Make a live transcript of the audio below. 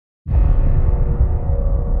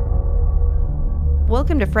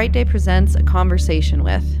Welcome to Fright Day Presents A Conversation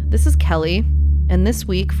With. This is Kelly, and this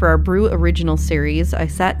week for our Brew Original series, I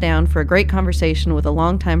sat down for a great conversation with a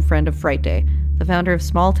longtime friend of Fright Day, the founder of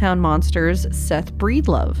Small Town Monsters, Seth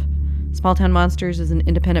Breedlove. Small Town Monsters is an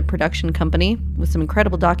independent production company with some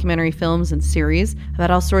incredible documentary films and series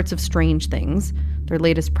about all sorts of strange things. Their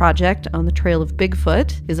latest project, On the Trail of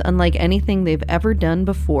Bigfoot, is unlike anything they've ever done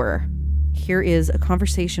before. Here is a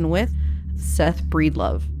conversation with Seth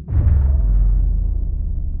Breedlove.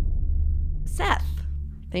 Seth,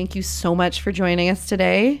 thank you so much for joining us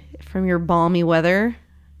today from your balmy weather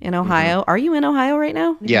in Ohio. Are you in Ohio right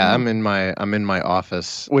now? Yeah, I'm in my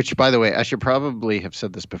office, which, by the way, I should probably have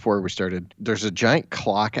said this before we started. There's a giant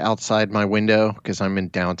clock outside my window because I'm in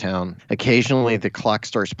downtown. Occasionally, the clock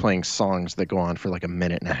starts playing songs that go on for like a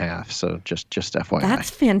minute and a half. So just FYI. That's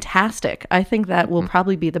fantastic. I think that will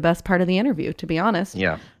probably be the best part of the interview, to be honest.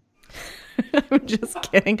 Yeah. I'm just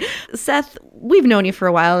kidding. Seth, we've known you for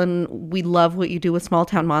a while and we love what you do with Small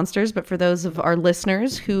Town Monsters. But for those of our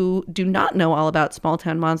listeners who do not know all about Small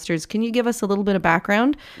Town Monsters, can you give us a little bit of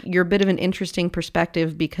background? You're a bit of an interesting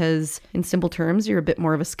perspective because in simple terms, you're a bit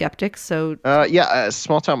more of a skeptic. So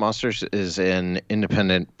Small Town Monsters is an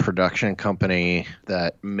independent production company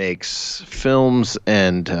that makes films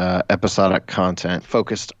and episodic content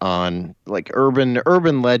focused on like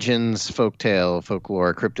urban legends, folktale,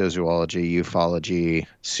 folklore, cryptozoology, ufology,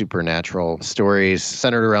 supernatural stories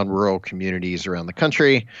centered around rural communities around the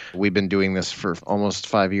country. We've been doing this for almost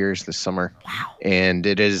 5 years this summer. Wow. And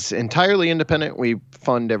it is entirely independent. We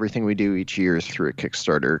fund everything we do each year through a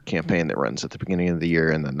Kickstarter campaign that runs at the beginning of the year,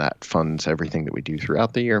 and then that funds everything that we do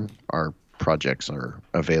throughout the year. Our projects are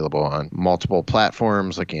available on multiple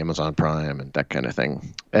platforms like Amazon Prime and that kind of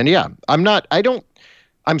thing. And yeah,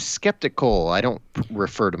 I'm skeptical. I don't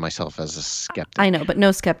refer to myself as a skeptic. I know, but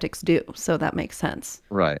no skeptics do, so that makes sense.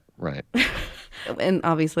 Right. And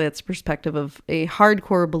obviously that's the perspective of a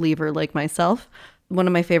hardcore believer like myself. One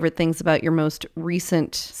of my favorite things about your most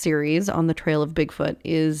recent series, On the Trail of Bigfoot,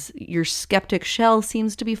 is your skeptic shell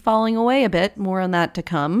seems to be falling away a bit. More on that to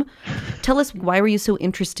come. Tell us, why were you so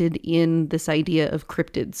interested in this idea of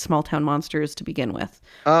cryptids, small town monsters to begin with?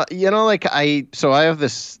 I have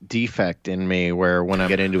this defect in me where when I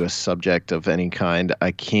get into a subject of any kind,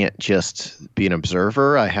 I can't just be an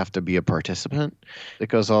observer. I have to be a participant. It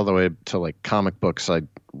goes all the way to like comic books. I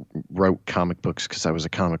wrote comic books because I was a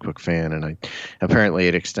comic book fan, and apparently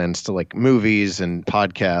it extends to like movies and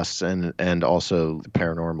podcasts and also the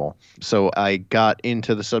paranormal. So I got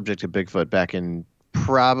into the subject of Bigfoot back in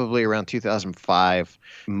probably around 2005,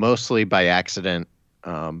 mostly by accident.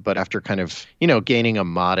 But after kind of, gaining a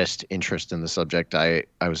modest interest in the subject, I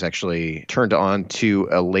was actually turned on to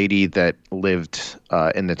a lady that lived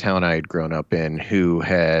in the town I had grown up in who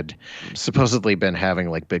had supposedly been having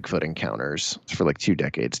like Bigfoot encounters for like 2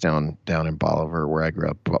 decades down in Bolivar, where I grew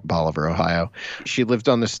up, Bolivar, Ohio. She lived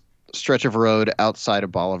on this stretch of road outside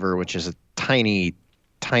of Bolivar, which is a tiny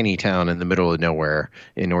town in the middle of nowhere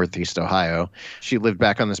in Northeast Ohio. She lived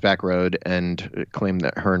back on this back road and claimed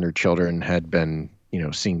that her and her children had been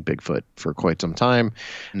seeing Bigfoot for quite some time,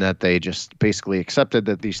 and that they just basically accepted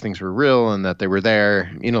that these things were real and that they were there.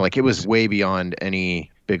 Like it was way beyond any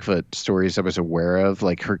Bigfoot stories I was aware of.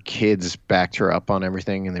 Like her kids backed her up on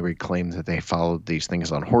everything, and they would claim that they followed these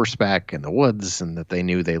things on horseback in the woods and that they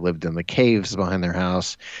knew they lived in the caves behind their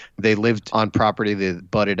house. They lived on property that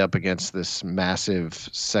butted up against this massive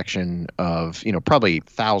section of, probably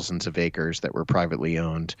thousands of acres that were privately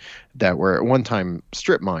owned that were at one time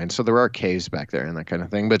strip mines. So there are caves back there and that kind of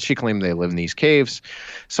thing. But she claimed they live in these caves.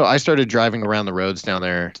 So I started driving around the roads down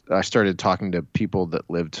there. I started talking to people that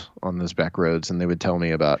lived on those back roads, and they would tell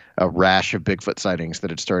me about a rash of Bigfoot sightings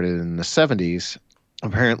that had started in the 70s.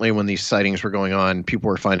 Apparently, when these sightings were going on, people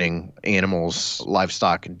were finding animals,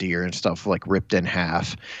 livestock, and deer and stuff like ripped in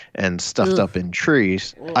half and stuffed up in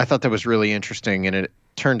trees. I thought that was really interesting, and it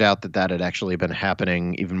turned out that had actually been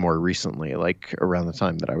happening even more recently, like around the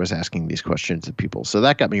time that I was asking these questions to people. So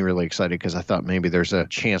that got me really excited because I thought maybe there's a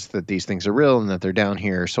chance that these things are real and that they're down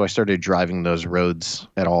here. So I started driving those roads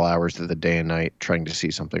at all hours of the day and night, trying to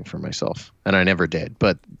see something for myself. And I never did,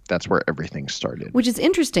 but that's where everything started. Which is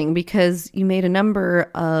interesting because you made a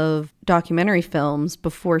number of documentary films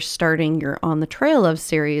before starting your On the Trail of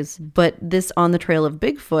series, but this On the Trail of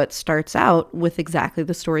Bigfoot starts out with exactly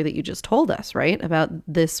the story that you just told us, right? About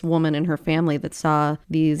this woman and her family that saw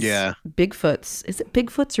these Bigfoots. Is it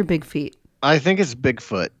Bigfoots or Big Feet? I think it's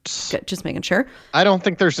Bigfoot. Good, just making sure. I don't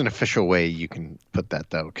think there's an official way you can put that,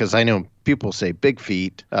 though, because I know people say big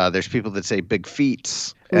feet. There's people that say big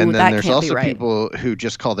feets. Ooh, And then that there's can't be also right. people who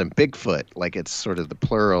just call them Bigfoot. Like it's sort of the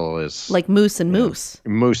plural is Like moose and moose.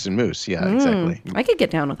 Moose and moose. Yeah, exactly. I could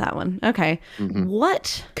get down with that one. Okay. Mm-hmm.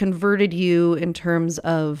 What converted you in terms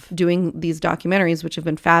of doing these documentaries, which have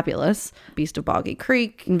been fabulous? Beast of Boggy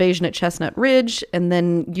Creek, Invasion at Chestnut Ridge, and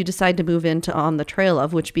then you decide to move into On the Trail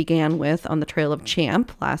of, which began with On the Trail of Champ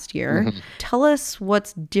last year. Mm-hmm. Tell us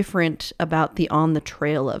what's different about the On the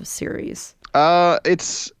Trail of series.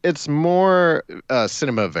 It's more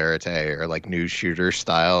cinema verite or like news shooter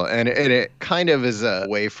style, and it kind of is a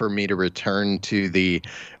way for me to return to the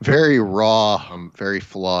very raw, very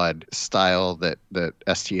flawed style that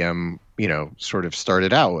STM sort of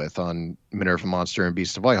started out with on Minerva Monster and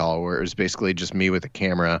Beast of Whitehall, where it was basically just me with a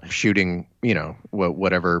camera shooting,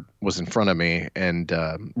 whatever was in front of me, and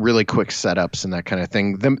really quick setups and that kind of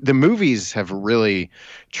thing. The movies have really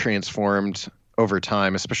transformed over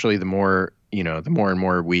time, especially the more and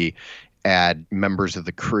more we add members of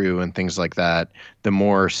the crew and things like that, the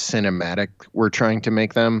more cinematic we're trying to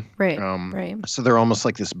make them. Right. Right. So they're almost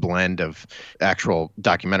like this blend of actual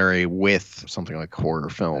documentary with something like horror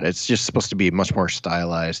film. It's just supposed to be much more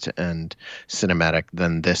stylized and cinematic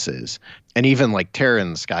than this is. And even like Terror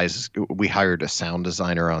in the Skies, we hired a sound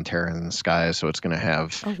designer on Terror in the Skies, so it's going to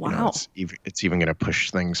have, oh, wow. It's even going to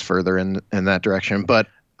push things further in that direction. But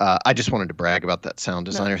I just wanted to brag about that sound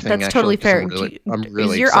designer thing. That's totally fair. I'm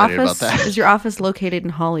really excited about that. Is your office located in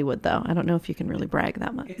Hollywood, though? I don't know if you can really brag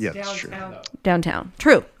that much. Yeah, that's true. Downtown.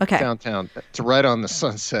 True. Okay. Downtown. It's right on the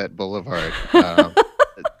Sunset Boulevard.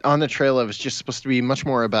 On the Trail of is just supposed to be much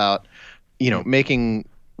more about, making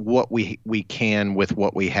what we can with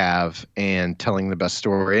what we have and telling the best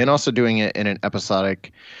story, and also doing it in an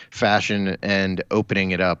episodic fashion and opening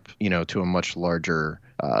it up, to a much larger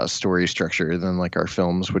story structure than like our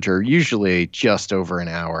films, which are usually just over an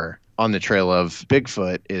hour. On the Trail of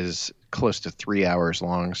Bigfoot is close to 3 hours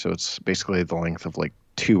long, so it's basically the length of like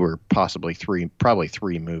 2 or possibly 3, probably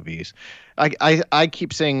 3 movies. I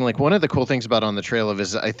keep saying, like, one of the cool things about On the Trail of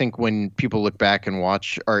is I think when people look back and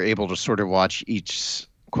are able to sort of watch each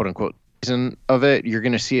quote unquote season of it, you're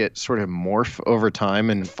going to see it sort of morph over time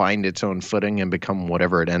and find its own footing and become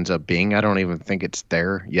whatever it ends up being. I don't even think it's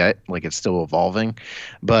there yet. Like, it's still evolving,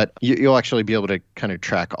 but you'll actually be able to kind of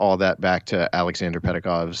track all that back to Alexander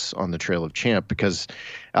Petakov's On the Trail of Champ, because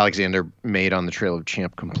Alexander made On the Trail of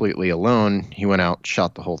Champ completely alone. He went out,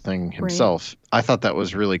 shot the whole thing himself. Right. I thought that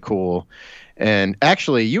was really cool. And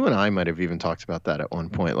actually, you and I might have even talked about that at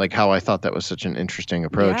one point, like how I thought that was such an interesting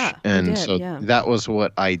approach. Yeah, and that was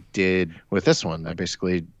what I did with this one. I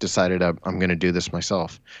basically decided I'm going to do this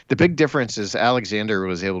myself. The big difference is Alexander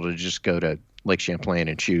was able to just go to Lake Champlain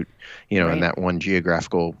and shoot, in that one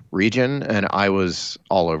geographical region, and I was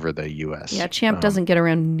all over the U.S. Yeah, Champ doesn't get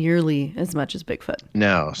around nearly as much as Bigfoot.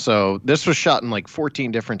 No, so this was shot in like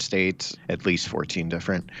 14 different states, at least 14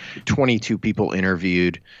 different, 22 people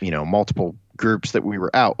interviewed, multiple groups that we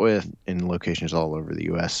were out with in locations all over the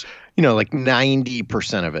U.S. Like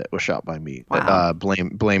 90% of it was shot by me. Wow.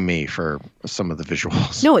 Blame me for some of the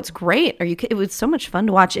visuals. No, it's great. It was so much fun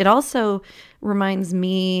to watch. It also reminds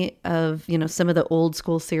me of, some of the old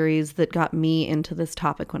school series that got me into this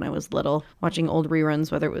topic when I was little, watching old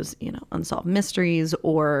reruns, whether it was, Unsolved Mysteries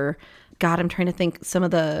or, God, I'm trying to think some of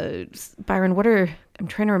the, Byron, I'm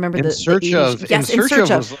trying to remember In Search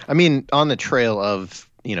of. I mean, On the Trail of,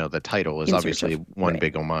 the title is obviously one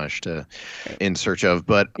big homage to In Search of.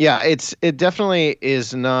 But yeah, it definitely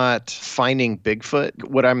is not finding Bigfoot.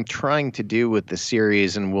 What I'm trying to do with the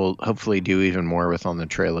series, and we'll hopefully do even more with On the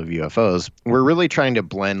Trail of UFOs, we're really trying to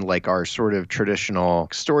blend like our sort of traditional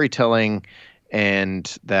storytelling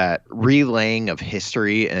and that relaying of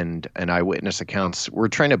history and eyewitness accounts. We're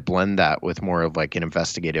trying to blend that with more of like an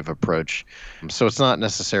investigative approach. So it's not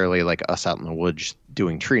necessarily like us out in the woods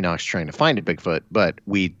doing tree knocks trying to find a Bigfoot, but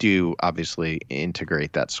we do obviously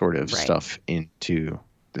integrate that sort of stuff into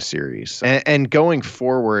the series. And going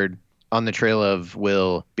forward, On the Trail of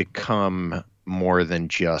will become more than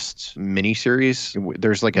just miniseries.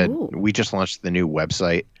 There's like we just launched the new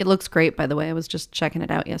website. It looks great, by the way. I was just checking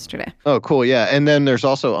it out yesterday. Oh, cool. Yeah. And then there's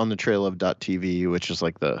also On the Trail of .tv, which is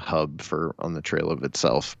like the hub for On the Trail of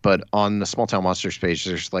itself. But on the Small Town Monsters page,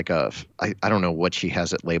 there's like I don't know what she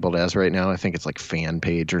has it labeled as right now. I think it's like fan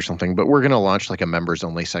page or something, but we're going to launch like a members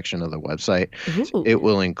only section of the website. Ooh. It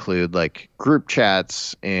will include like group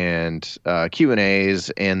chats and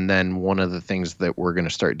Q&As. And then one of the things that we're going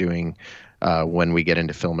to start doing when we get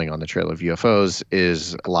into filming on the Trail of UFOs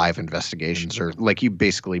is live investigations, or like you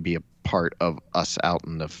basically be a part of us out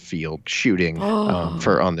in the field shooting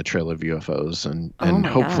for on the Trail of UFOs, and my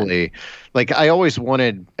hopefully, like I always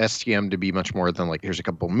wanted STM to be much more than like here's a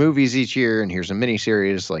couple movies each year and here's a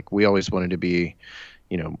miniseries. Like we always wanted to be,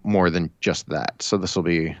 more than just that. So this will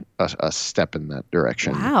be a step in that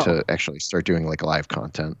direction to actually start doing like live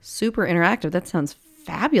content. Super interactive. That sounds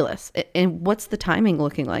fabulous. And what's the timing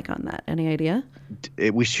looking like on that? Any idea?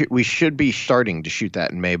 We should be starting to shoot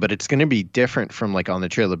that in May, but it's going to be different from like On the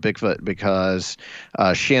Trail of Bigfoot because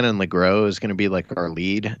Shannon LeGros is going to be like our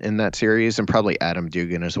lead in that series, and probably Adam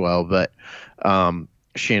Dugan as well. But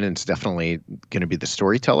Shannon's definitely going to be the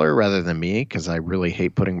storyteller rather than me, because I really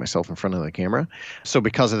hate putting myself in front of the camera. So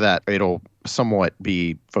because of that, it'll somewhat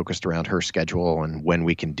be focused around her schedule and when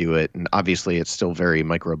we can do it. And obviously it's still very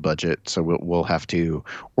micro budget, so we'll have to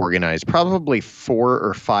organize probably 4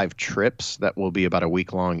 or 5 trips that will be about a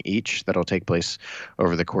week long each, that'll take place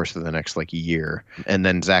over the course of the next like year. And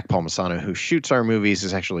then Zach Palmisano, who shoots our movies,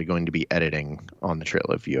 is actually going to be editing On the Trail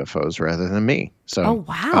of UFOs rather than me. So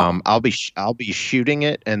I'll be shooting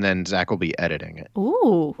it, and then Zach will be editing it.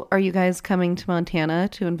 Ooh, are you guys coming to Montana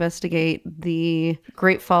to investigate the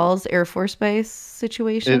Great Falls Air Force Base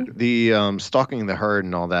situation? The stalking the herd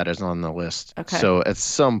and all that is on the list. Okay. So at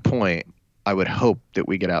some point, I would hope that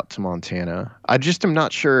we get out to Montana. I just am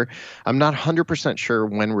not sure. I'm not 100% sure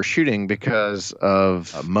when we're shooting because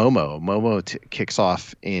of Momo. Momo kicks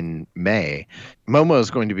off in May. Momo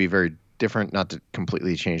is going to be very different, not to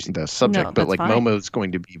completely change the subject, but like Momo is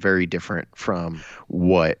going to be very different from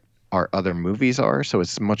what our other movies are. So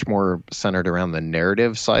it's much more centered around the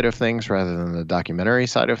narrative side of things rather than the documentary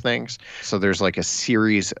side of things. So there's like a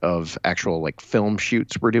series of actual like film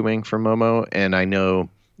shoots we're doing for Momo. And I know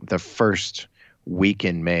the first week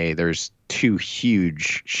in May, there's 2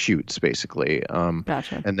 huge shoots basically.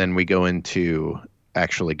 Gotcha. And then we go into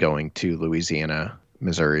actually going to Louisiana,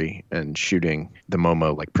 Missouri, and shooting the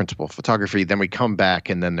Momo like principal photography. Then we come back,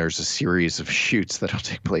 and then there's a series of shoots that'll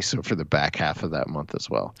take place over the back half of that month as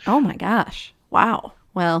well. Oh my gosh. Wow.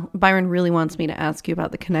 Well, Byron really wants me to ask you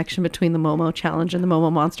about the connection between the Momo challenge and the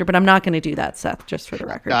Momo monster, but I'm not going to do that, Seth, just for the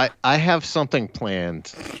record. I have something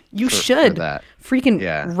planned. You should. For that.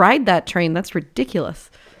 Freaking ride that train. That's ridiculous.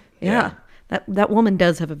 Yeah. That woman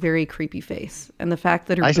does have a very creepy face. And the fact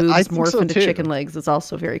that her boobs morph into chicken legs is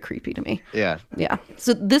also very creepy to me. Yeah. Yeah.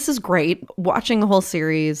 So this is great. Watching the whole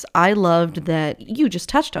series, I loved that you just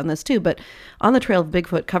touched on this too, but On the Trail of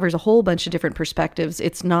Bigfoot covers a whole bunch of different perspectives.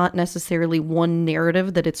 It's not necessarily one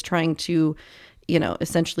narrative that it's trying to,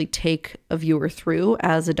 essentially take a viewer through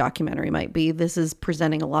as a documentary might be. This is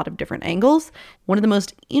presenting a lot of different angles. One of the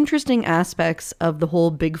most interesting aspects of the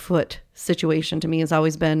whole Bigfoot situation to me has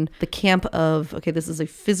always been the camp of, okay, this is a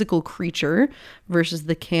physical creature versus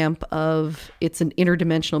the camp of it's an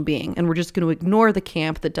interdimensional being. And we're just going to ignore the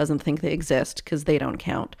camp that doesn't think they exist because they don't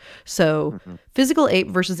count. So physical ape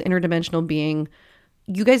versus interdimensional being.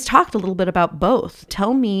 You guys talked a little bit about both.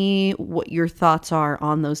 Tell me what your thoughts are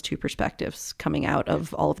on those 2 perspectives coming out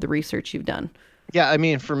of all of the research you've done. Yeah, I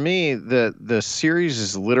mean, for me, the series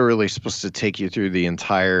is literally supposed to take you through the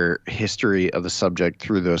entire history of the subject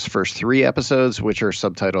through those first 3 episodes, which are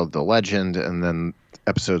subtitled The Legend, and then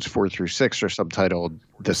episodes 4 through 6 are subtitled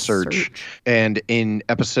The Search. And in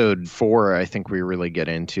episode 4, I think we really get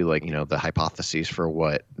into like, the hypotheses for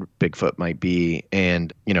what Bigfoot might be.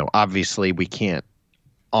 And, obviously we can't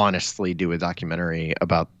honestly do a documentary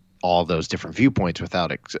about all those different viewpoints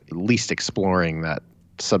without at least exploring that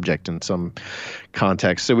subject in some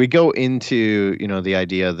context. So we go into, the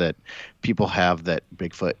idea that people have that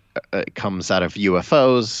Bigfoot comes out of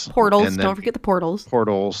UFOs. Portals. Don't forget the portals.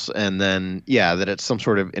 Portals. And then, that it's some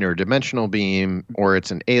sort of interdimensional being or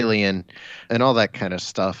it's an alien and all that kind of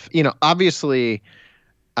stuff. Obviously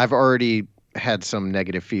I've already had some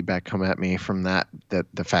negative feedback come at me from that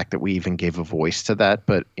the fact that we even gave a voice to that.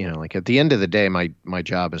 But, like at the end of the day, my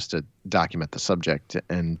job is to document the subject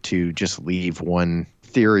and to just leave one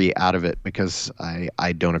theory out of it because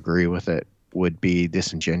I don't agree with it would be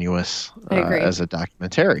disingenuous as a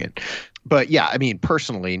documentarian. But yeah, I mean,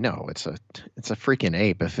 personally, no, it's a freaking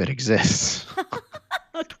ape if it exists.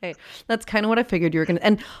 Okay. That's kind of what I figured you were going to.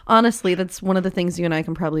 And honestly, that's one of the things you and I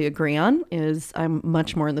can probably agree on is I'm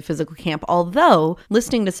much more in the physical camp. Although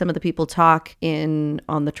listening to some of the people talk on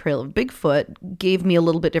the Trail of Bigfoot gave me a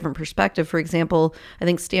little bit different perspective. For example, I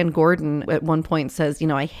think Stan Gordon at one point says,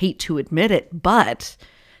 I hate to admit it, but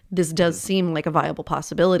this does seem like a viable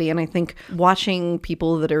possibility. And I think watching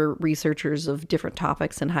people that are researchers of different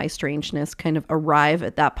topics and high strangeness kind of arrive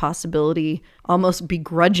at that possibility almost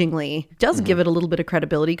begrudgingly does give it a little bit of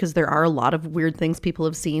credibility, because there are a lot of weird things people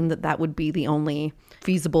have seen that would be the only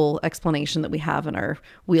feasible explanation that we have in our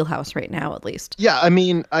wheelhouse right now, at least. Yeah, I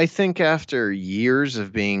mean, I think after years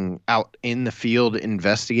of being out in the field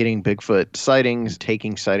investigating Bigfoot sightings,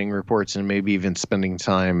 taking sighting reports, and maybe even spending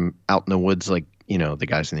time out in the woods like, the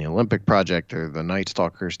guys in the Olympic Project or the Night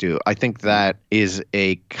Stalkers do, I think that is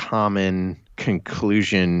a common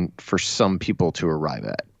conclusion for some people to arrive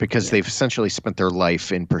at, because they've essentially spent their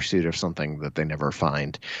life in pursuit of something that they never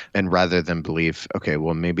find. And rather than believe, okay,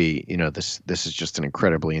 well, maybe, this is just an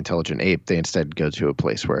incredibly intelligent ape, they instead go to a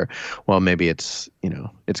place where, well, maybe it's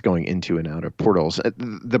going into and out of portals.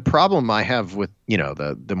 The problem I have with,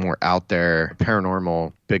 the more out there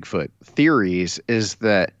paranormal Bigfoot theories is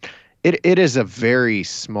that It is a very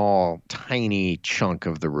small, tiny chunk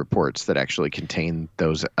of the reports that actually contain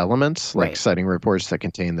those elements, like sighting reports that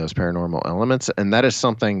contain those paranormal elements. And that is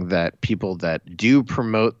something that people that do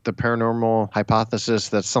promote the paranormal hypothesis,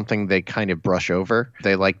 that's something they kind of brush over.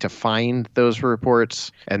 They like to find those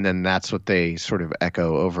reports, and then that's what they sort of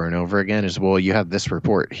echo over and over again is, well, you have this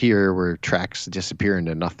report here where tracks disappear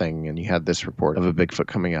into nothing, and you have this report of a Bigfoot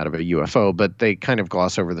coming out of a UFO. But they kind of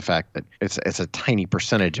gloss over the fact that it's a tiny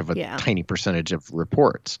percentage of tiny percentage of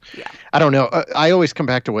reports. Yeah. I don't know. I always come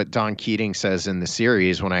back to what Don Keating says in the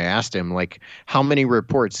series when I asked him, like, how many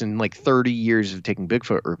reports in like 30 years of taking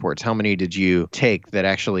Bigfoot reports, how many did you take that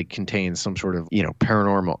actually contain some sort of,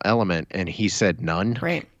 paranormal element? And he said none.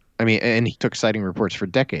 Right. I mean, and he took sighting reports for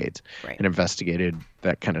decades and investigated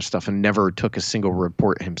that kind of stuff and never took a single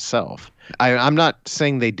report himself. I'm not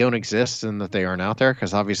saying they don't exist and that they aren't out there,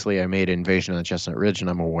 because obviously I made Invasion on the Chestnut Ridge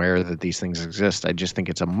and I'm aware that these things exist. I just think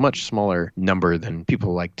it's a much smaller number than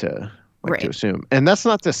people like to assume. And that's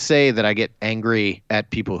not to say that I get angry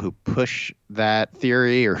at people who push that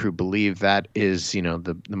theory or who believe that is,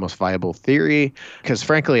 the most viable theory, because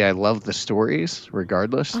frankly, I love the stories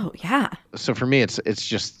regardless. Oh, yeah. So for me, it's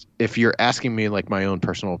just, if you're asking me like my own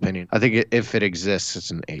personal opinion, I think if it exists,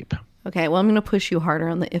 it's an ape. Okay, well, I'm going to push you harder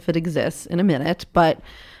on the if it exists in a minute. But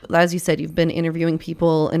as you said, you've been interviewing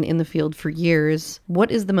people and in the field for years. What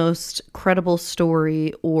is the most credible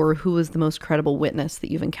story, or who is the most credible witness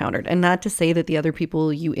that you've encountered? And not to say that the other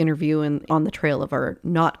people you interview and on the trail of are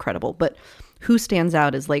not credible, but who stands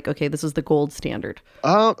out as like, okay, this is the gold standard?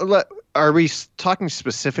 Are we talking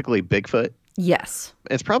specifically Bigfoot? Yes.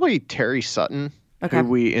 It's probably Terry Sutton. Okay. Who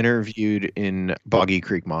we interviewed in Boggy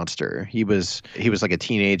Creek Monster. He was like a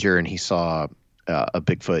teenager, and he saw a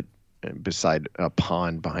Bigfoot beside a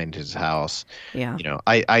pond behind his house. Yeah.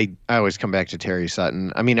 I always come back to Terry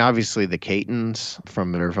Sutton. I mean, obviously the Catons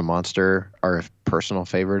from Minerva Monster are a personal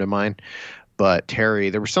favorite of mine. But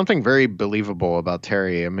Terry, there was something very believable about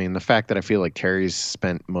Terry. I mean, the fact that I feel like Terry's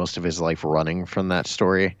spent most of his life running from that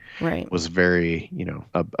story was very,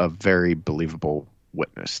 a very believable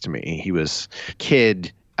witness to me. He was a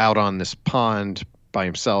kid out on this pond by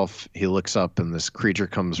himself. He looks up and this creature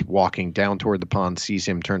comes walking down toward the pond, sees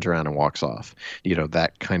him, turns around and walks off.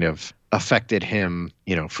 That kind of affected him,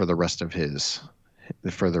 for the rest of his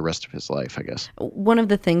life, I guess. One of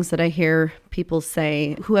the things that I hear people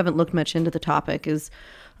say who haven't looked much into the topic is,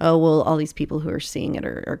 oh, well, all these people who are seeing it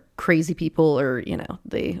are crazy people, or,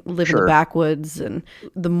 they live in the backwoods. And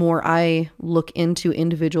the more I look into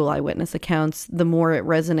individual eyewitness accounts, the more it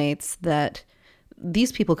resonates that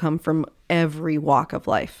these people come from every walk of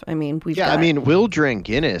life. I mean, Will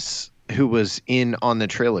Dranginis, who was on the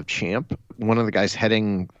Trail of Champ, one of the guys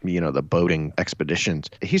heading, the boating expeditions,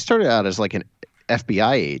 he started out as like an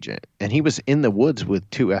FBI agent, and he was in the woods with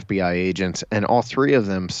two FBI agents, and all three of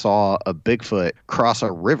them saw a Bigfoot cross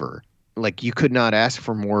a river. Like, you could not ask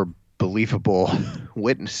for more believable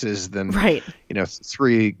witnesses than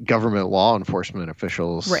three government law enforcement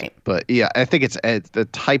officials. Right. But yeah, I think it's the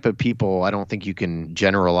type of people. I don't think you can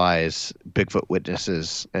generalize Bigfoot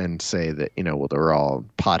witnesses and say that, well, they're all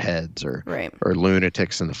potheads or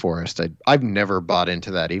lunatics in the forest. I've never bought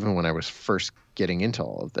into that, even when I was first getting into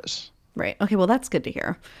all of this. Right. Okay, well, that's good to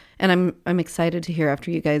hear. And I'm excited to hear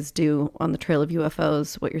after you guys do On the Trail of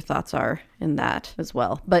UFOs what your thoughts are in that as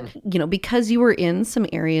well. But, because you were in some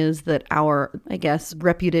areas that are, I guess,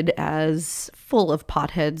 reputed as full of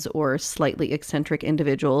potheads or slightly eccentric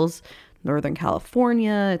individuals, Northern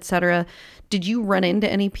California, etc., did you run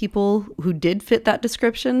into any people who did fit that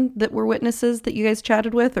description that were witnesses that you guys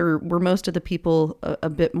chatted with, or were most of the people a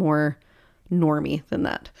bit more normie than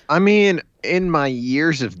that? I mean, in my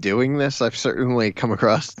years of doing this, I've certainly come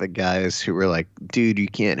across the guys who were like, dude, you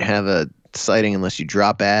can't have a sighting unless you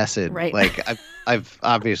drop acid. Right. Like I've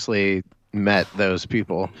obviously met those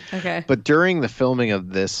people. Okay. But during the filming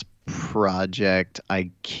of this project, I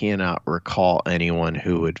cannot recall anyone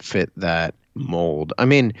who would fit that mold. I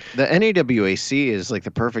mean, the NAWAC is like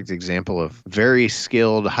the perfect example of very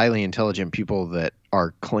skilled, highly intelligent people that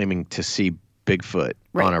are claiming to see Bigfoot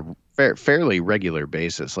on a fairly regular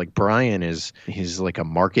basis. Like Brian he's like a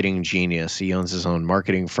marketing genius. He owns his own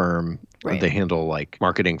marketing firm. Right. They handle like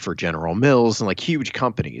marketing for General Mills and like huge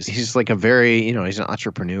companies. He's like a very, he's an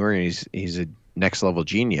entrepreneur and he's a next level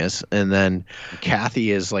genius. And then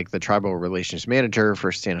Kathy is like the tribal relations manager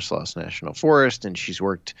for Stanislaus National Forest, and she's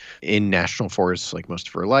worked in national forests like most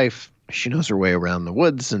of her life. She knows her way around the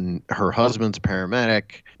woods, and her husband's a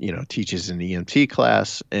paramedic, teaches an EMT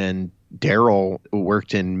class. And Daryl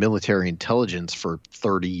worked in military intelligence for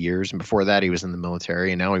 30 years. And before that, he was in the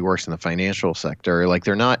military, and now he works in the financial sector. Like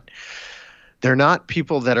they're not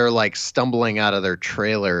people that are like stumbling out of their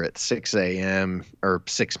trailer at 6 a.m. or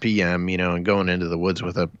 6 p.m., and going into the woods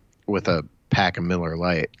with a pack of Miller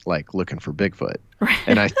Lite, like looking for Bigfoot. Right.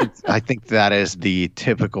 And I think that is the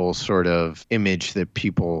typical sort of image that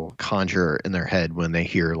people conjure in their head when they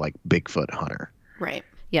hear like Bigfoot hunter. Right.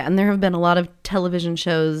 Yeah, and there have been a lot of television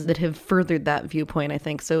shows that have furthered that viewpoint, I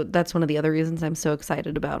think. So that's one of the other reasons I'm so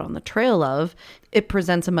excited about On the Trail of. It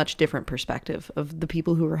presents a much different perspective of the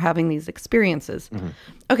people who are having these experiences. Mm-hmm.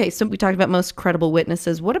 Okay, so we talked about most credible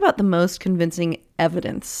witnesses. What about the most convincing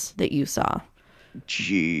evidence that you saw?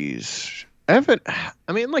 Jeez.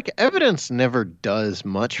 Evidence never does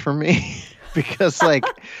much for me. Because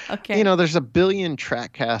okay. There's a billion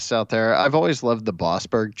track casts out there. I've always loved the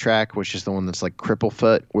Bossberg track, which is the one that's like cripple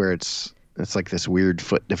foot, where it's like this weird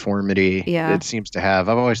foot deformity it seems to have.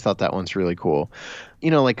 I've always thought that one's really cool.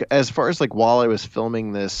 As far as like while I was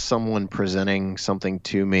filming this, someone presenting something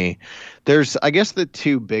to me, there's, I guess the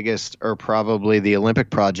two biggest are probably the Olympic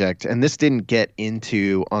Project. And this didn't get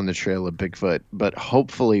into On the Trail of Bigfoot, but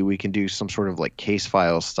hopefully we can do some sort of like case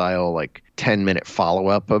file style, like 10-minute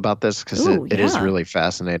follow-up about this, because it is really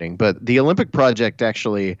fascinating. But the Olympic Project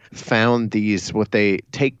actually found these, what they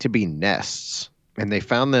take to be nests. And they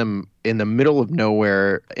found them in the middle of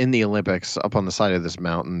nowhere in the Olympics, up on the side of this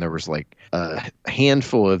mountain. There was like a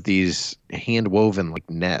handful of these hand-woven like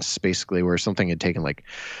nests, basically, where something had taken like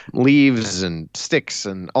leaves and sticks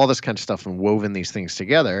and all this kind of stuff and woven these things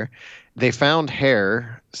together. They found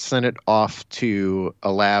hair, sent it off to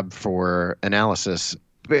a lab for analysis.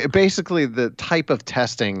 Basically, the type of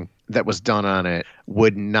testing that was done on it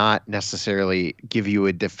would not necessarily give you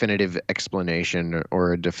a definitive explanation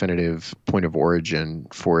or a definitive point of origin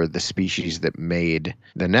for the species that made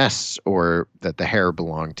the nests or that the hair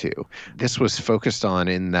belonged to. This was focused on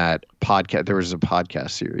in that podcast. There was a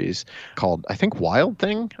podcast series called, I think, Wild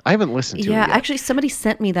Thing. I haven't listened to it yet. Yeah, actually, somebody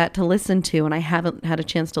sent me that to listen to, and I haven't had a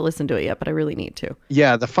chance to listen to it yet, but I really need to.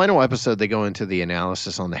 Yeah, the final episode, they go into the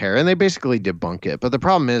analysis on the hair, and they basically debunk it. But the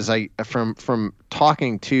problem is, from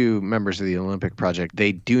talking to members of the Olympic Project,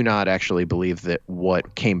 they do not actually believe that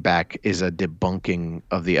what came back is a debunking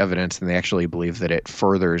of the evidence, and they actually believe that it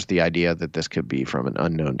furthers the idea that this could be from an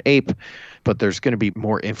unknown ape. But there's going to be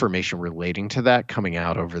more information relating to that coming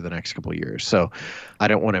out over the next couple of years. So I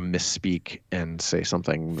don't want to misspeak and say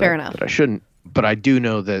something that I shouldn't. But I do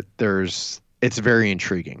know that it's very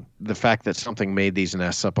intriguing. The fact that something made these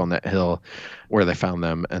nests up on that hill where they found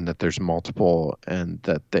them, and that there's multiple, and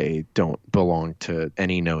that they don't belong to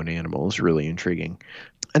any known animal is really intriguing.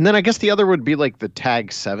 And then I guess the other would be like the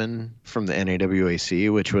Tag 7 from the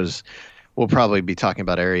NAWAC, which was, we'll probably be talking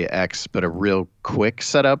about Area X, but a real quick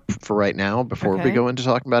setup for right now before we go into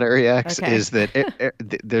talking about Area X is that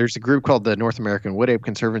there's a group called the North American Wood Ape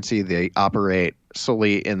Conservancy. They operate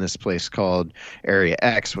solely in this place called Area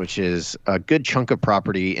X, which is a good chunk of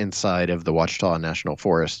property inside of the Ouachita National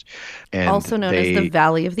Forest. And also known as the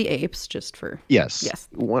Valley of the Apes, just for... Yes.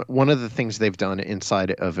 One of the things they've done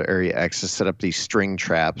inside of Area X is set up these string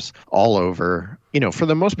traps all over. For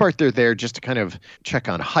the most part, they're there just to kind of check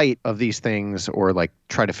on height of these things, or like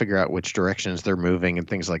try to figure out which directions they're moving and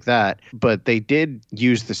things like that. But they did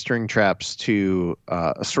use the string traps to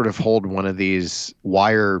sort of hold one of these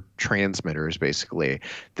wire transmitters, basically,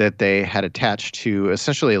 that they had attached to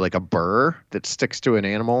essentially like a burr that sticks to an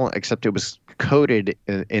animal, except it was coated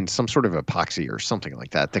in some sort of epoxy or something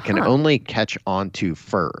like that can only catch onto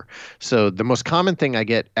fur. So the most common thing I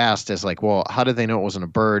get asked is like, well, how did they know it wasn't a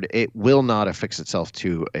bird? It will not affix itself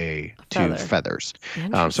to feathers.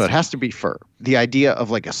 So it has to be fur. The idea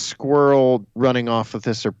of like a squirrel running off with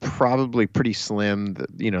this are probably pretty slim.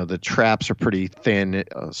 The traps are pretty thin.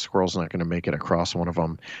 A squirrel's not going to make it across one of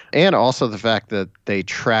them. And also the fact that they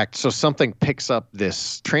tracked, so something picks up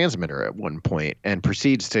this transmitter at one point and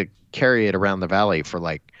proceeds to carry it around the valley for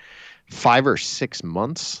like 5 or 6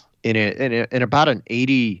 months in about an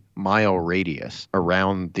 80-mile radius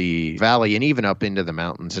around the valley and even up into the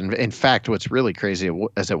mountains. And in fact, what's really crazy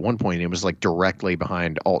is at one point it was like directly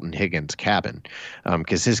behind Alton Higgins' cabin,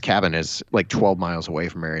 because his cabin is like 12 miles away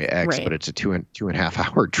from Area X, but it's a two and a half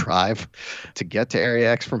hour drive to get to Area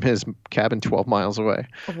X from his cabin 12 miles away.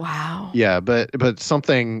 Wow. Yeah, but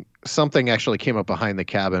something actually came up behind the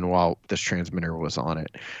cabin while this transmitter was on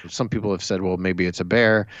it. Some people have said, well, maybe it's a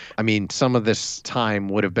bear. I mean, some of this time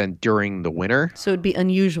would have been during the winter. So it'd be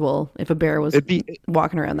unusual if a bear was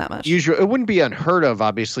walking around that much. It wouldn't be unheard of,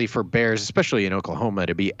 obviously, for bears, especially in Oklahoma,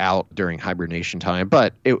 to be out during hibernation time,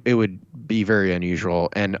 but it would be very unusual.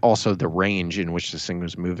 And also the range in which this thing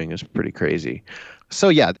was moving is pretty crazy. So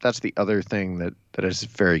yeah, that's the other thing that is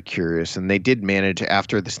very curious. And they did manage,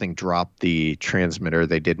 after this thing dropped the transmitter,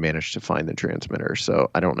 they did manage to find the transmitter. So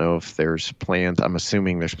I don't know if there's plans. I'm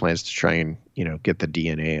assuming there's plans to try and, get the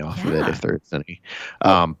DNA off of it if there's any.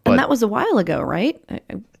 But and that was a while ago, right?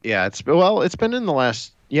 Yeah, it's been in the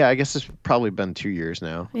last, I guess it's probably been 2 years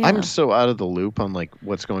now. Yeah. I'm so out of the loop on like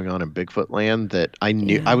what's going on in Bigfoot land that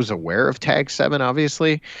I was aware of Tag 7,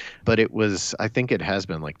 obviously, but I think it has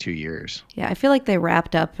been like 2 years. Yeah, I feel like they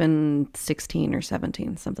wrapped up in 16 or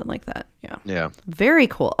 17, something like that. Yeah. Yeah. Very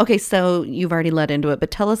cool. Okay, so you've already led into it,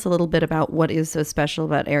 but tell us a little bit about what is so special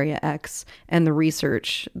about Area X and the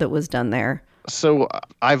research that was done there. So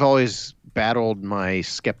I've always battled my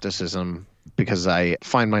skepticism because I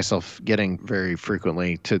find myself getting very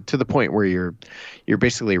frequently to the point where you're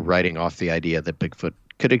basically writing off the idea that Bigfoot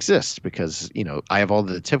could exist because, I have all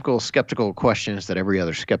the typical skeptical questions that every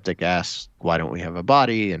other skeptic asks. Why don't we have a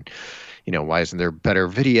body? And, why isn't there better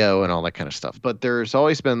video and all that kind of stuff? But there's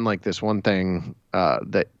always been like this one thing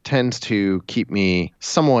that tends to keep me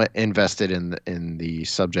somewhat invested in the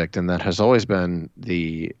subject, and that has always been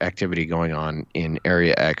the activity going on in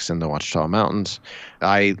Area X in the Ouachita Mountains.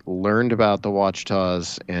 I learned about the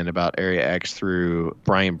Ouachitas and about Area X through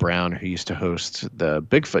Brian Brown, who used to host the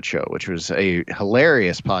Bigfoot Show, which was a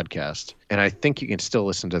hilarious podcast. And I think you can still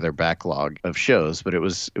listen to their backlog of shows, but it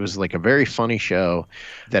was like a very funny show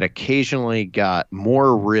that occasionally got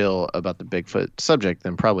more real about the Bigfoot subject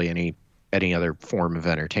than probably any other form of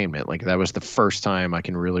entertainment. Like that was the first time I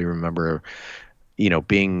can really remember,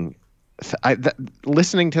 listening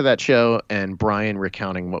to that show and Brian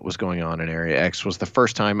recounting what was going on in Area X was the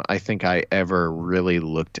first time I think I ever really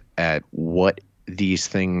looked at what these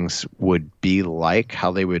things would be like,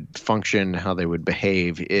 how they would function, how they would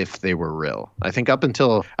behave if they were real. I think up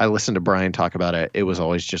until I listened to Brian talk about it, it was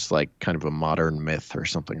always just like kind of a modern myth or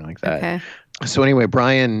something like that. Okay. So anyway,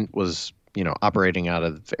 Brian was operating out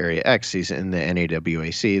of Area X. He's in the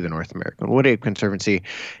NAWAC, the North American Wood Ape Conservancy.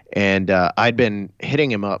 And I'd been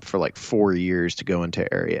hitting him up for like 4 years to go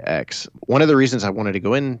into Area X. One of the reasons I wanted to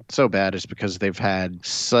go in so bad is because they've had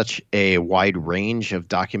such a wide range of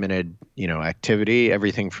documented, activity,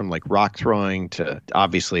 everything from like rock throwing to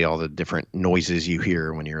obviously all the different noises you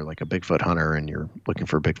hear when you're like a Bigfoot hunter and you're looking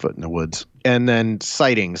for Bigfoot in the woods. And then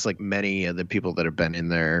sightings, like many of the people that have been in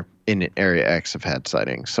there in Area X have had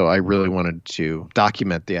sightings. So I really wanted to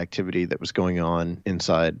document the activity that was going on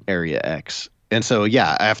inside Area X. And so,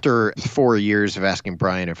 after 4 years of asking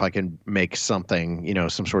Brian if I could make something,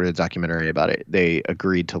 some sort of documentary about it, they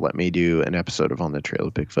agreed to let me do an episode of On the Trail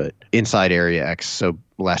of Bigfoot inside Area X. So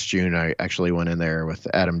last June, I actually went in there with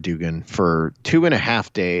Adam Dugan for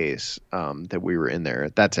 2.5 days that we were in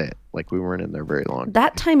there. That's it. Like we weren't in there very long.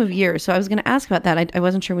 That time of year. So I was going to ask about that. I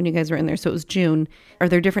wasn't sure when you guys were in there. So it was June. Are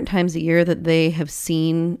there different times a year that they have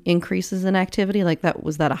seen increases in activity? Like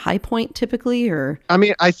was that a high point typically or? I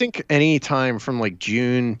mean, I think any time from like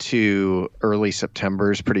June to early September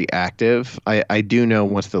is pretty active. I do know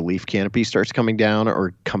once the leaf canopy starts coming down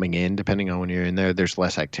or coming in, depending on when you're in there, there's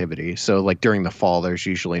less activity. So like during the fall, there's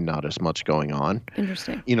usually not as much going on.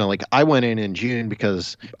 Interesting. Like I went in June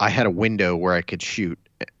because I had a window where I could shoot.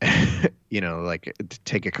 Like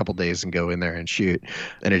take a couple days and go in there and shoot.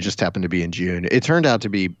 And it just happened to be in June. It turned out to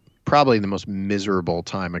be probably the most miserable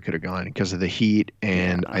time I could have gone because of the heat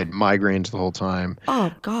and I had migraines the whole time.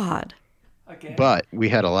 Oh, God. But we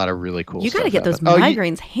had a lot of really cool You stuff got to get those happen.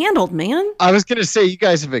 migraines handled, man. I was going to say, you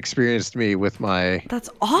guys have experienced me with my... That's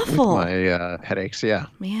awful. With my headaches, yeah.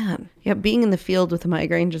 Man. Yeah, being in the field with a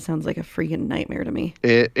migraine just sounds like a freaking nightmare to me.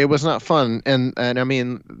 It was not fun. And I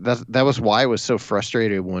mean, that was why I was so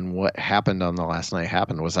frustrated when what happened on the last night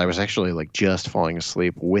happened, was I was actually like just falling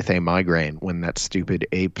asleep with a migraine when that stupid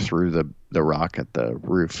ape threw the rock at the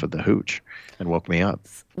roof of the hooch and woke me up.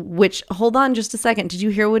 Which, hold on just a second. Did you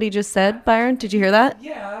hear what he just said, Byron? Did you hear that?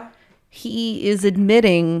 Yeah. He is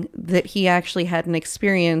admitting that he actually had an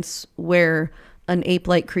experience where an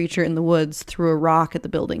ape-like creature in the woods threw a rock at the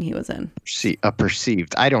building he was in.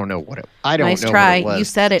 Perceived. I don't know what it. I don't nice know. Try. What it was. You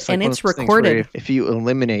said it, it's like and it's one of those things recorded. where if you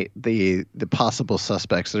eliminate the possible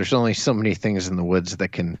suspects, there's only so many things in the woods that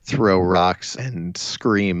can throw rocks and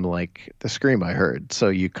scream like the scream I heard. So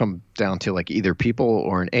you come down to like either people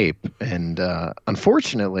or an ape, and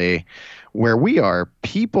unfortunately, where we are,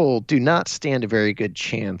 people do not stand a very good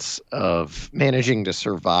chance of managing to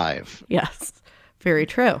survive. Yes, very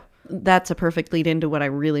true. That's a perfect lead into what I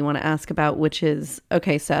really want to ask about, which is,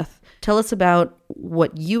 okay, Seth, tell us about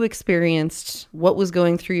what you experienced, what was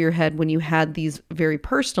going through your head when you had these very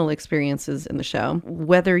personal experiences in the show,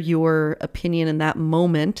 whether your opinion in that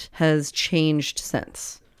moment has changed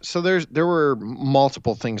since. So there were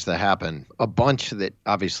multiple things that happened. A bunch that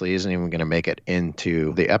obviously isn't even going to make it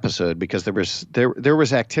into the episode because there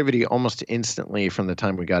was activity almost instantly from the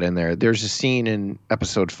time we got in there. There's a scene in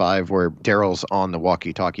episode 5 where Daryl's on the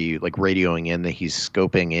walkie-talkie, like radioing in that he's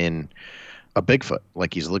scoping in a Bigfoot,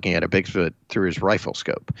 like he's looking at a Bigfoot through his rifle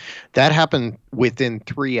scope. That happened within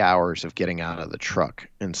 3 hours of getting out of the truck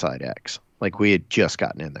inside X. Like we had just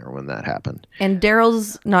gotten in there when that happened. And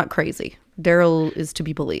Daryl's not crazy. Daryl is to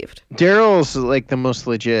be believed. Daryl's like the most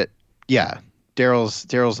legit. Yeah.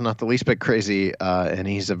 Daryl's not the least bit crazy. And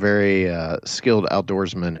he's a very skilled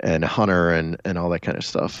outdoorsman and hunter and all that kind of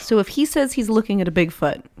stuff. So if he says he's looking at a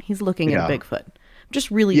Bigfoot, he's looking at a Bigfoot. I'm just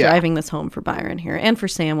really driving this home for Byron here and for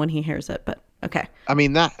Sam when he hears it, but okay. I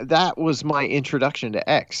mean, that was my introduction to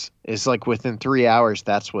X. Is like within 3 hours,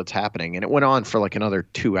 that's what's happening. And it went on for like another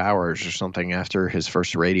 2 hours or something after his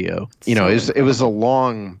first radio. You know, it was a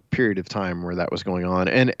long period of time where that was going on.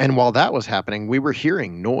 And while that was happening, we were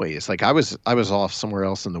hearing noise. Like I was off somewhere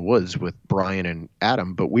else in the woods with Brian and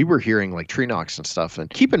Adam, but we were hearing like tree knocks and stuff. And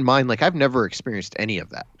keep in mind, like I've never experienced any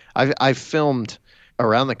of that. I've filmed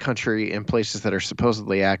around the country in places that are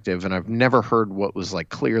supposedly active, and I've never heard what was like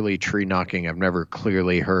clearly tree knocking. I've never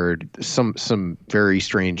clearly heard some very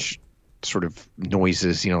strange sort of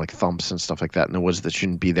noises, you know, like thumps and stuff like that in the woods that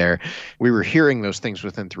shouldn't be there. We were hearing those things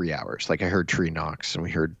within 3 hours. Like I heard tree knocks and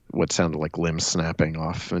we heard what sounded like limbs snapping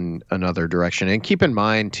off in another direction. And keep in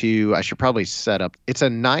mind too, I should probably set up, it's a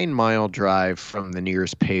 9-mile drive from the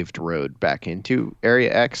nearest paved road back into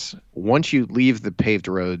Area X. Once you leave the paved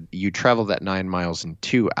road, you travel that 9 miles in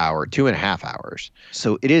 2.5 hours.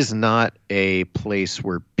 So it is not a place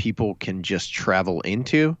where people can just travel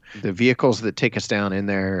into. The vehicles that take us down in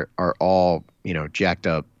there are all, you know, jacked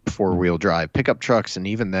up 4-wheel drive pickup trucks. And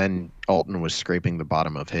even then, Alton was scraping the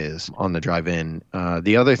bottom of his on the drive in.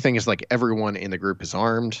 The other thing is like everyone in the group is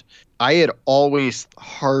armed. I had always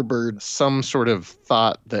harbored some sort of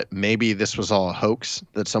thought that maybe this was all a hoax,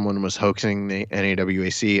 that someone was hoaxing the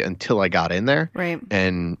NAWAC until I got in there. Right.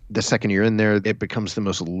 And the second you're in there, it becomes the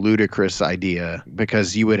most ludicrous idea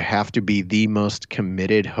because you would have to be the most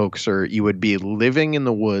committed hoaxer. You would be living in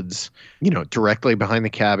the woods, you know, directly behind the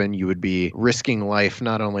cabin. You would be risking life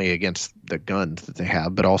not only against the guns that they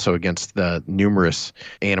have, but also against the numerous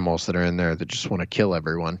animals that are in there that just want to kill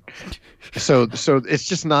everyone. So it's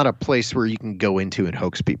just not a place where you can go into and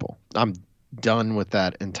hoax people. I'm done with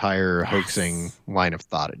that entire hoaxing line of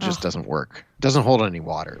thought. It just doesn't work. It doesn't hold any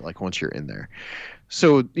water, like once you're in there.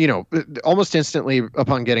 So, you know, almost instantly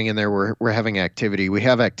upon getting in there, we're having activity. We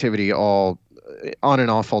have activity all on and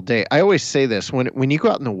off all day. I always say this, when you go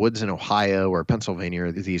out in the woods in Ohio or Pennsylvania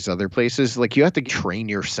or these other places, like you have to train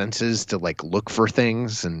your senses to like look for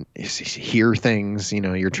things and hear things, you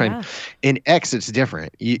know, you're trying. In X, it's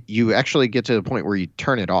different. You actually get to the point where you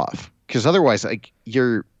turn it off because otherwise like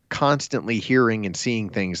you're constantly hearing and seeing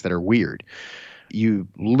things that are weird. You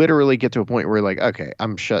literally get to a point where you're like, okay,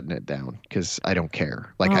 I'm shutting it down because I don't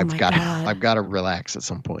care. Like I've got to relax at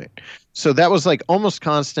some point. So that was like almost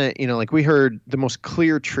constant, you know, like we heard the most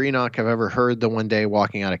clear tree knock I've ever heard the one day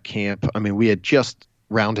walking out of camp. I mean, we had just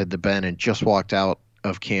rounded the bend and just walked out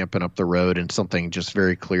of camp and up the road and something just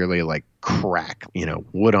very clearly like crack, you know,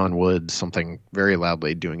 wood on wood, something very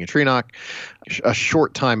loudly doing a tree knock. A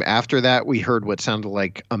short time after that, we heard what sounded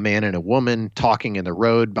like a man and a woman talking in the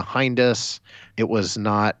road behind us. It was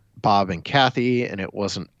not Bob and Kathy, and it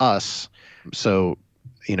wasn't us. So,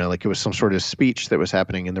 like it was some sort of speech that was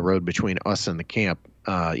happening in the road between us and the camp,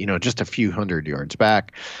 just a few hundred yards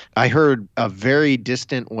back. I heard a very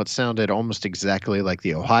distant, what sounded almost exactly like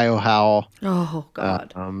the Ohio howl. Oh,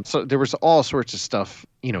 God. So there was all sorts of stuff,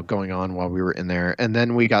 going on while we were in there. And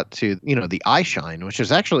then we got to, the eye shine, which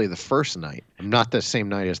is actually the first night, not the same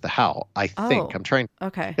night as the howl, I think.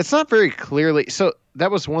 Okay. It's not very clearly. So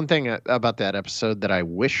that was one thing about that episode that I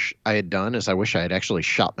wish I had done is I wish I had actually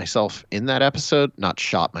shot myself in that episode, not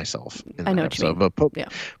shot myself in that episode, but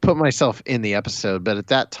put myself in the episode. But at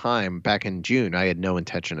that time, back in June, I had no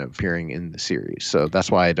intention of appearing in the series. So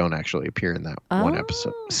that's why I don't actually appear in that one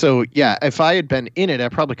episode. So yeah, if I had been in it, I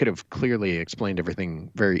probably could have clearly explained everything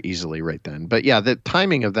very easily right then. But yeah, the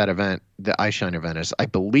timing of that event, the Eye Shine event, is I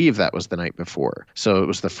believe that was the night before. So it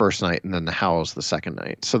was the first night, and then the howl's the second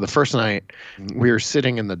night. So the first night, we were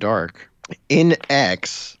sitting in the dark. In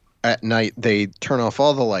X, at night, they turn off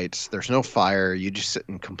all the lights. There's no fire. You just sit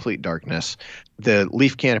in complete darkness. The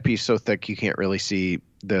leaf canopy is so thick you can't really see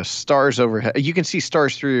the stars overhead. You can see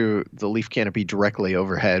stars through the leaf canopy directly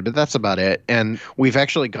overhead, but that's about it. And we've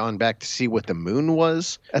actually gone back to see what the moon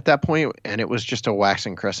was at that point, and it was just a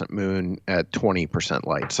waxing crescent moon at 20%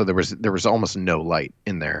 light. So there was almost no light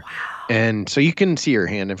in there. Wow. And so you can see your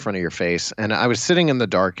hand in front of your face. And I was sitting in the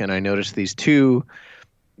dark, and I noticed these two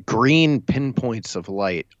green pinpoints of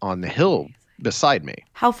light on the hill beside me.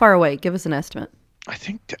 How far away? Give us an estimate. I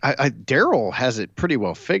think Daryl has it pretty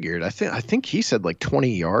well figured. I think he said like 20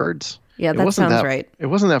 yards. Yeah, that sounds right. It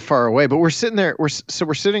wasn't that far away, but we're sitting there. We're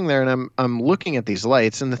sitting there, and I'm looking at these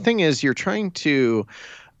lights. And the thing is, I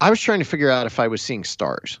was trying to figure out if I was seeing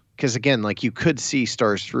stars, because again, like you could see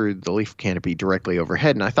stars through the leaf canopy directly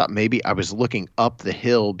overhead, and I thought maybe I was looking up the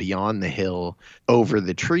hill, beyond the hill, over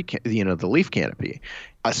the tree, the leaf canopy.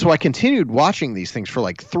 So I continued watching these things for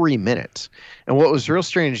like 3 minutes, and what was real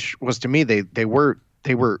strange was to me they were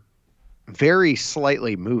very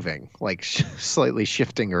slightly moving, like slightly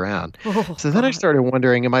shifting around. So then I started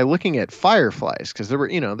wondering, am I looking at fireflies? Because there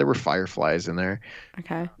were fireflies in there.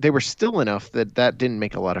 Okay. They were still enough that didn't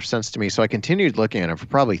make a lot of sense to me. So I continued looking at them for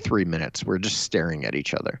probably 3 minutes. We're just staring at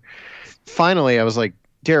each other. Finally, I was like,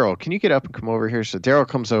 Daryl, can you get up and come over here? So Daryl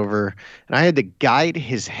comes over, and I had to guide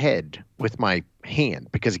his head with my hand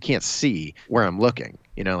because he can't see where I'm looking.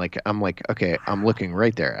 I'm like, okay, I'm looking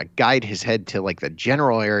right there. I guide his head to like the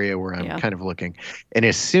general area where I'm kind of looking. And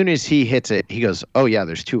as soon as he hits it, he goes, oh yeah,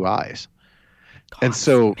 there's two eyes. God, and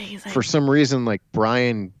so for some reason, like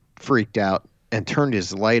Brian freaked out and turned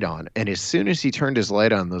his light on. And as soon as he turned his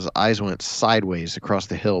light on, those eyes went sideways across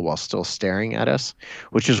the hill while still staring at us,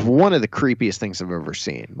 which is one of the creepiest things I've ever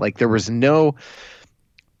seen. Like there was no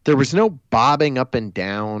bobbing up and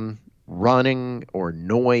down, running, or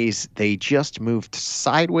noise. They just moved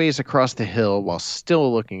sideways across the hill while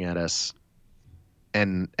still looking at us,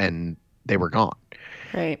 and they were gone.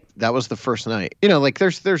 Right. That was the first night. Like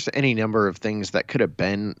there's any number of things that could have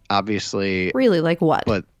been, obviously. Really, like what?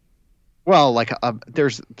 But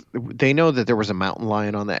they know that there was a mountain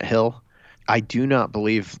lion on that hill. I do not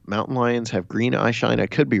believe mountain lions have green eye shine. I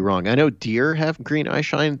could be wrong. I know deer have green eye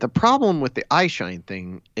shine. The problem with the eye shine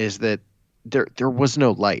thing is that there was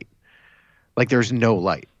no light. Like there's no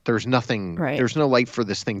light. There's nothing. Right. There's no light for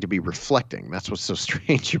this thing to be reflecting. That's what's so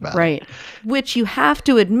strange about it. Right. Which you have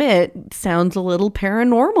to admit sounds a little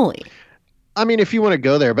paranormally. I mean, if you want to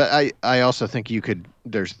go there, but I also think you could.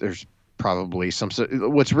 There's probably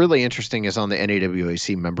what's really interesting is on the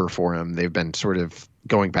NAWAC member forum, they've been sort of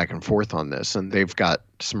going back and forth on this, and they've got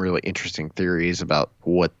some really interesting theories about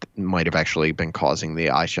what might have actually been causing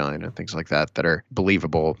the eye shine and things like that are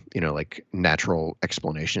believable, like natural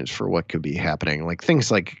explanations for what could be happening. Like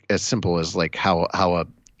things like as simple as like how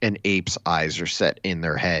an ape's eyes are set in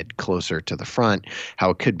their head closer to the front,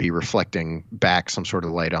 how it could be reflecting back some sort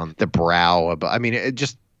of light on the brow. It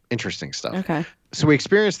just interesting stuff. Okay. So we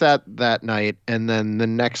experienced that night, and then the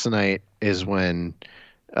next night is when,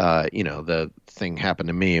 the thing happened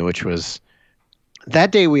to me, which was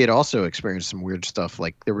that day we had also experienced some weird stuff.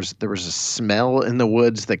 Like there was a smell in the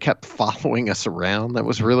woods that kept following us around. That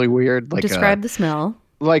was really weird. Like describe the smell.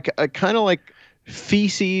 Like a kind of like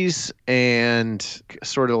feces and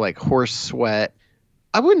sort of like horse sweat.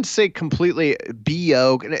 I wouldn't say completely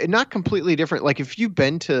BO, not completely different. Like if you've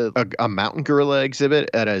been to a mountain gorilla exhibit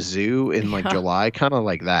at a zoo in like July, kind of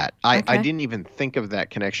like that. I didn't even think of that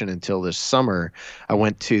connection until this summer. I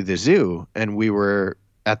went to the zoo and we were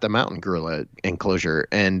at the mountain gorilla enclosure,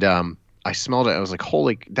 and I smelled it. I was like,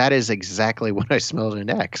 holy, that is exactly what I smelled in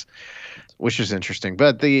X, which is interesting.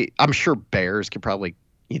 But I'm sure bears could probably,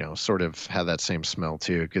 sort of have that same smell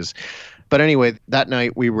too, because But anyway, that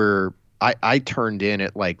night I turned in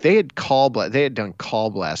at like they had done call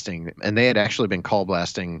blasting, and they had actually been call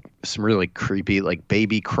blasting some really creepy like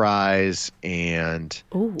baby cries and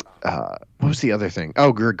Ooh. What was the other thing?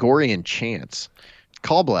 Oh, Gregorian chants,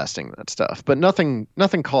 call blasting that stuff, but nothing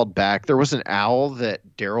called back. There was an owl that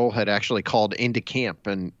Daryl had actually called into camp,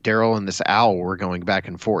 and Daryl and this owl were going back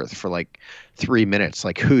and forth for like 3 minutes,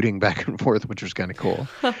 like hooting back and forth, which was kind of cool.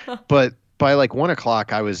 But by like 1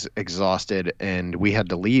 o'clock, I was exhausted, and we had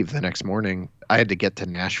to leave the next morning. I had to get to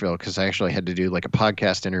Nashville because I actually had to do like a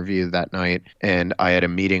podcast interview that night, and I had a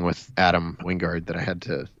meeting with Adam Wingard that I had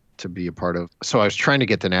to be a part of. So I was trying to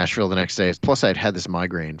get to Nashville the next day. Plus, I'd had this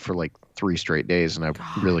migraine for like 3 straight days, and I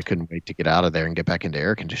really couldn't wait to get out of there and get back into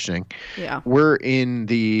air conditioning. Yeah. We're in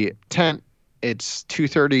the tent. It's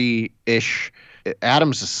 2:30-ish.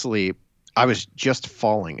 Adam's asleep. I was just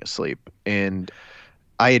falling asleep, and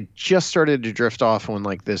I had just started to drift off when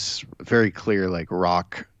like this very clear like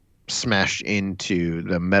rock smashed into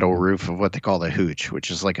the metal roof of what they call the hooch, which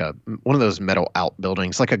is like one of those metal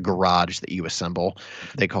outbuildings, like a garage that you assemble.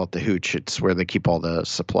 They call it the hooch. It's where they keep all the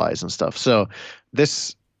supplies and stuff. So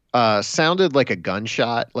this sounded like a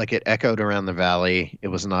gunshot, like it echoed around the valley. It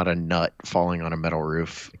was not a nut falling on a metal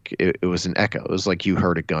roof. It was an echo. It was like you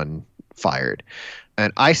heard a gun fired.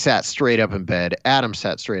 And I sat straight up in bed. Adam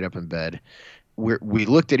sat straight up in bed. We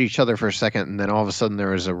looked at each other for a second, and then all of a sudden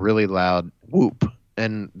there was a really loud whoop.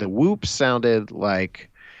 And the whoop sounded like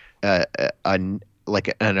an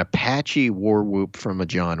Apache war whoop from a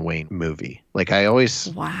John Wayne movie. Like I always,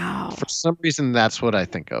 wow. For some reason, that's what I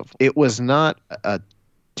think of. It was not a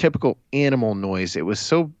typical animal noise. It was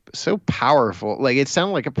so powerful. Like it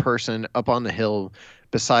sounded like a person up on the hill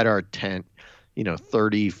beside our tent,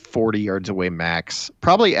 30, 40 yards away max.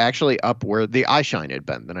 Probably actually up where the eye shine had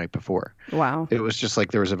been the night before. Wow. It was just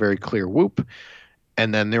like there was a very clear whoop,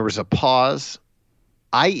 and then there was a pause.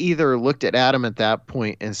 I either looked at Adam at that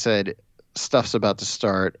point and said, stuff's about to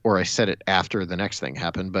start, or I said it after the next thing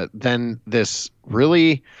happened. But then this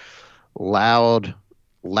really loud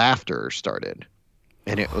laughter started.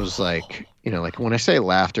 And it was like, like when I say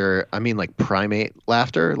laughter, I mean like primate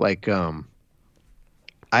laughter. Like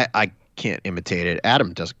I can't imitate it.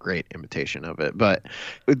 Adam does a great imitation of it. But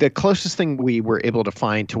the closest thing we were able to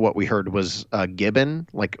find to what we heard was gibbon,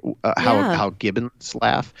 like how gibbons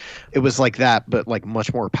laugh. It was like that, but like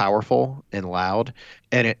much more powerful and loud.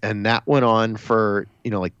 And that went on for,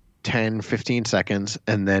 like 10, 15 seconds.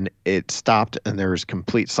 And then it stopped and there was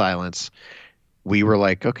complete silence. We were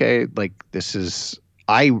like, okay, like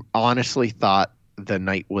I honestly thought the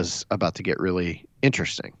night was about to get really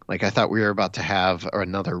interesting. Like I thought we were about to have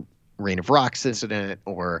another Rain of Rocks incident,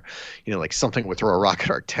 or like something would throw a rock at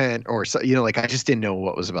our tent, or so, like I just didn't know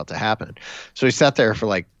what was about to happen. So we sat there for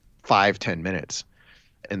like 5-10 minutes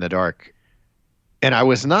in the dark, and I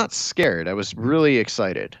was not scared. I was really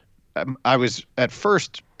excited. I was at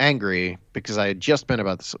first angry because I had just been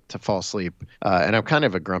about to fall asleep, and I'm kind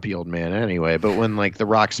of a grumpy old man anyway. But when like the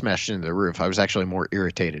rock smashed into the roof, I was actually more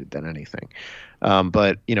irritated than anything.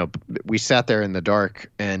 But we sat there in the dark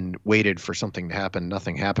and waited for something to happen.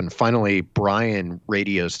 Nothing happened. Finally, Brian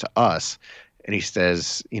radios to us, and he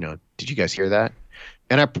says, "Did you guys hear that?"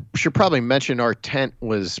 And I should probably mention our tent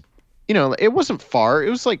was, it wasn't far. It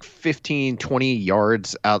was like 15, 20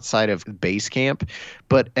 yards outside of base camp.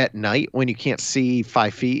 But at night, when you can't see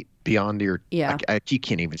 5 feet beyond your, you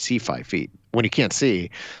can't even see 5 feet. When you can't see,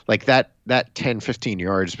 like that 10, 15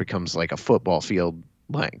 yards becomes like a football field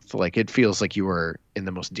length. Like it feels like you were in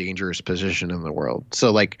the most dangerous position in the world.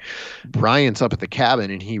 So like Brian's up at the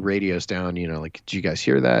cabin and he radios down, like, did you guys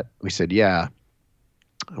hear that? We said, yeah.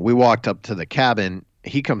 We walked up to the cabin.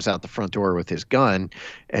 He comes out the front door with his gun,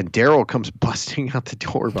 and Daryl comes busting out the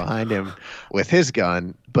door behind him with his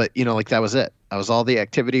gun. But, like that was it. That was all the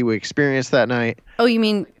activity we experienced that night. Oh, you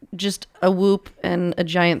mean just a whoop and a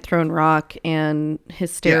giant thrown rock and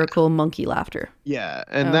hysterical monkey laughter? Yeah.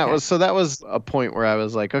 And that was a point where I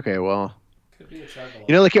was like, okay, well, Could be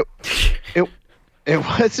a like it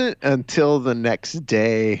wasn't until the next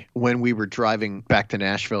day when we were driving back to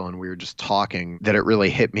Nashville and we were just talking that it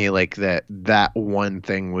really hit me like that one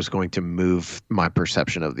thing was going to move my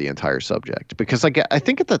perception of the entire subject. Because like I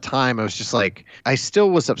think at the time I was just like, I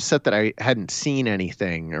still was upset that I hadn't seen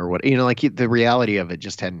anything or what, like the reality of it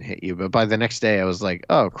just hadn't hit you. But by the next day I was like,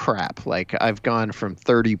 oh crap, like I've gone from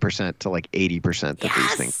 30% to like 80% of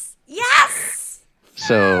these things. Yes.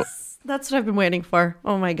 So that's what I've been waiting for.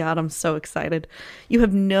 Oh my God, I'm so excited. You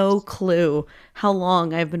have no clue how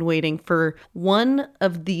long I've been waiting for one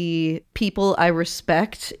of the people I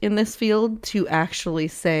respect in this field to actually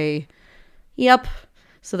say, yep,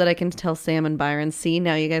 so that I can tell Sam and Byron, see,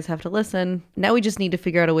 now you guys have to listen. Now we just need to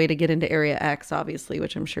figure out a way to get into Area X, obviously,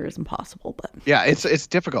 which I'm sure is impossible. But yeah, it's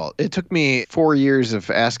difficult. It took me 4 years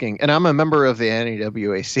of asking, and I'm a member of the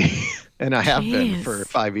NAWAC. And I have been for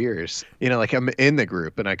 5 years. Like I'm in the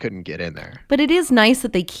group and I couldn't get in there. But it is nice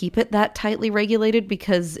that they keep it that tightly regulated,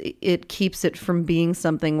 because it keeps it from being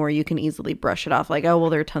something where you can easily brush it off. Like, oh,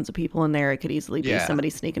 well, there are tons of people in there. It could easily be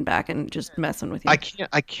somebody sneaking back and just messing with you.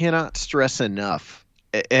 I cannot stress enough.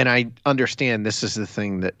 And I understand this is the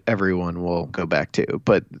thing that everyone will go back to,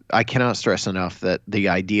 but I cannot stress enough that the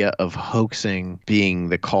idea of hoaxing being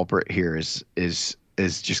the culprit here is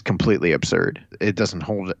just completely absurd. It doesn't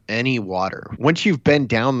hold any water. Once you've been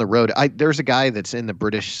down the road, there's a guy that's in the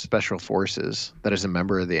British Special Forces that is a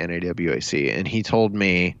member of the NAWAC, and he told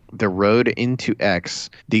me the road into X,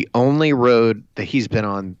 the only road that he's been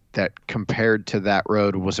on that compared to that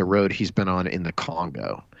road was a road he's been on in the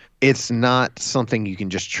Congo. It's not something you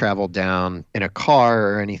can just travel down in a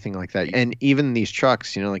car or anything like that. And even these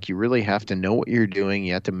trucks, like you really have to know what you're doing.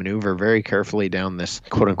 You have to maneuver very carefully down this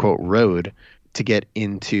quote unquote road to get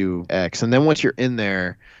into X. And then once you're in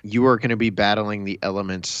there, you are going to be battling the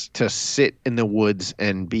elements to sit in the woods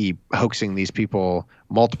and be hoaxing these people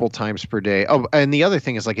multiple times per day. Oh, and the other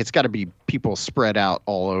thing is, like, it's got to be people spread out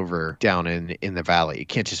all over down in the valley. It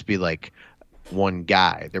can't just be like one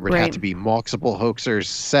guy. There would have to be multiple hoaxers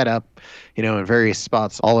set up, in various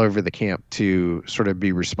spots all over the camp to sort of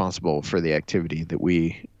be responsible for the activity that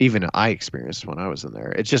even I experienced when I was in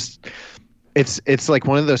there. It's like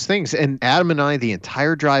one of those things. And Adam and I, the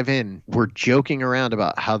entire drive in, were joking around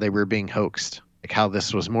about how they were being hoaxed, like how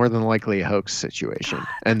this was more than likely a hoax situation. God,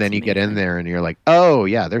 and then you get in there and you're like, oh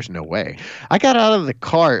yeah, there's no way. I got out of the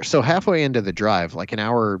car. So halfway into the drive, like an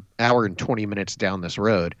hour and 20 minutes down this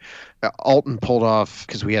road, Alton pulled off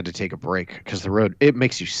because we had to take a break because the road, it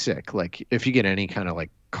makes you sick. Like if you get any kind of like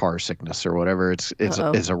car sickness or whatever, it's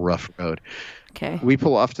a rough road. Okay. We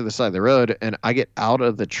pull off to the side of the road and I get out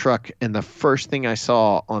of the truck, and the first thing I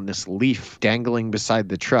saw on this leaf dangling beside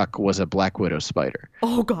the truck was a black widow spider.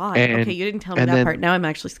 Oh God. Okay, you didn't tell me that part. Now I'm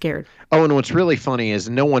actually scared. Oh, and what's really funny is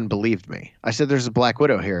no one believed me. I said, there's a black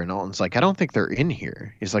widow here. And Alton's like, I don't think they're in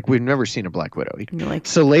here. He's like, we've never seen a black widow.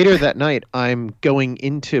 So later that night, I'm going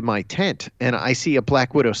into my tent and I see a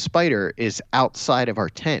black widow spider is outside of our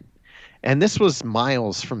tent. And this was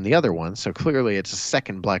miles from the other one, so clearly it's a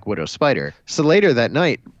second black widow spider. So later that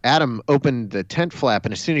night, Adam opened the tent flap,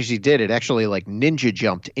 and as soon as he did, it actually like ninja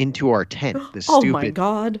jumped into our tent. This stupid my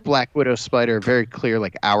God. black widow spider, very clear,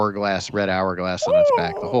 like red hourglass on its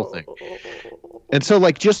back, the whole thing. And so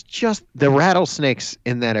like just the rattlesnakes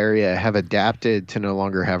in that area have adapted to no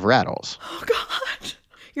longer have rattles. Oh God.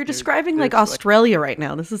 You're describing like Australia right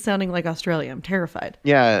now. This is sounding like Australia. I'm terrified.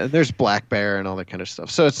 Yeah, there's black bear and all that kind of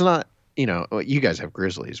stuff. So it's not, you guys have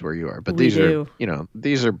grizzlies where you are, but these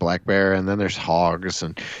are black bear, and then there's hogs,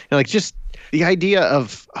 and like just the idea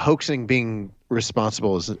of hoaxing being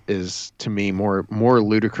responsible is to me more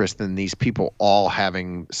ludicrous than these people all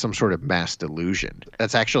having some sort of mass delusion.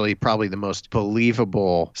 That's actually probably the most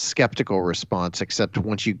believable skeptical response, except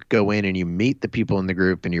once you go in and you meet the people in the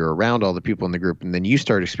group and you're around all the people in the group and then you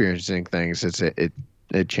start experiencing things,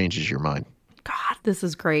 it changes your mind. God, this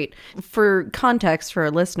is great. For context for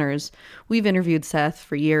our listeners, we've interviewed Seth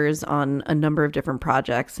for years on a number of different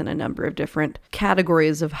projects and a number of different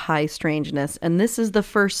categories of high strangeness. And this is the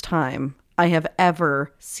first time I have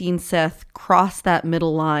ever seen Seth cross that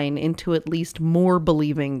middle line into at least more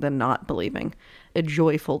believing than not believing. A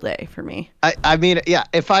joyful day for me. I mean, yeah,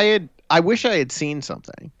 I wish I had seen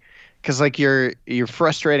something, because like you're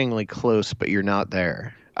frustratingly close, but you're not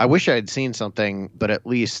there. I wish I had seen something, but at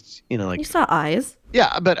least, like... You saw eyes.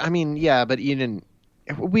 Yeah, but you didn't...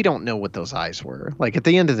 We don't know what those eyes were. Like, at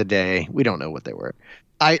the end of the day, we don't know what they were.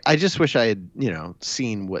 I just wish I had,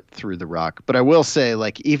 seen what threw the rock. But I will say,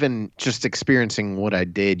 like, even just experiencing what I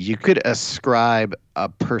did, you could ascribe a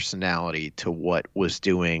personality to what was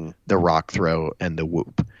doing the rock throw and the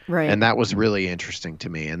whoop. Right. And that was really interesting to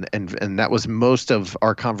me. And that was most of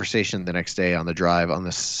our conversation the next day on the drive, on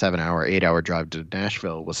the 8-hour drive to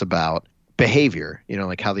Nashville, was about behavior,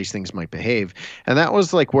 like how these things might behave. And that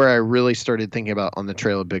was like where I really started thinking about On the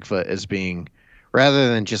Trail of Bigfoot as being, rather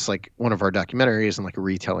than just like one of our documentaries and like a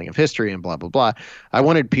retelling of history and blah, blah, blah, I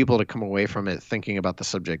wanted people to come away from it thinking about the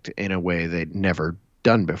subject in a way they'd never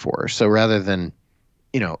done before. So rather than,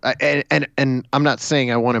 and I'm not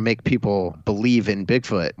saying I want to make people believe in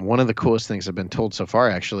Bigfoot. One of the coolest things I've been told so far,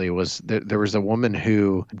 actually, was there was a woman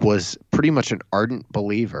who was pretty much an ardent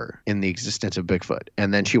believer in the existence of Bigfoot.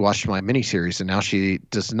 And then she watched my miniseries, and now she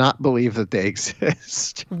does not believe that they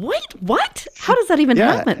exist. Wait, what? How does that even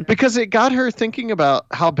happen? Because it got her thinking about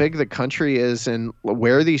how big the country is and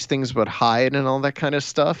where these things would hide and all that kind of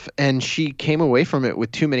stuff. And she came away from it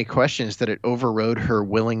with too many questions that it overrode her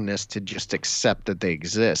willingness to just accept that they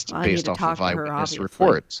exist based off of eyewitness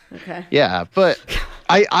reports. Okay. Yeah, but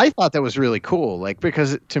I thought that was really cool, like,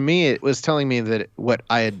 because to me it was telling me that what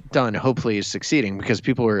I had done hopefully is succeeding, because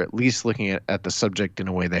people are at least looking at the subject in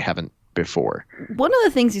a way they haven't before. One of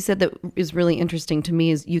the things you said that is really interesting to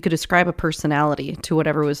me is you could ascribe a personality to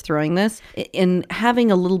whatever was throwing this, in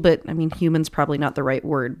having a little bit, I mean, human's probably not the right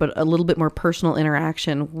word, but a little bit more personal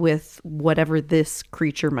interaction with whatever this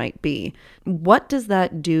creature might be. What does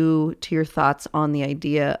that do to your thoughts on the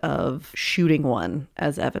idea of shooting one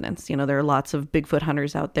as evidence? You know, there are lots of Bigfoot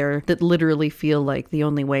hunters out there that literally feel like the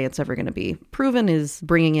only way it's ever going to be proven is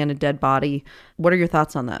bringing in a dead body. What are your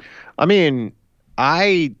thoughts on that? I mean,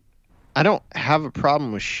 I don't have a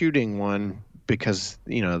problem with shooting one, because,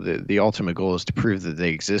 you know, the ultimate goal is to prove that they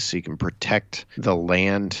exist so you can protect the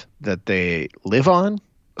land that they live on.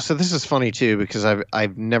 So this is funny too, because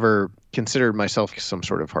I've never considered myself some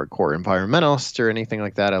sort of hardcore environmentalist or anything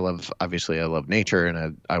like that. I love nature,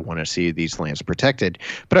 and I want to see these lands protected.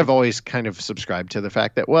 But I've always kind of subscribed to the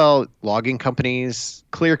fact that, well, logging companies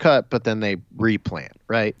clear cut, but then they replant,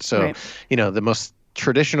 right? So, right. You know, the most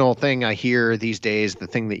traditional thing I hear these days, the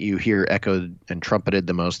thing that you hear echoed and trumpeted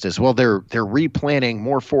the most is, well, they're replanting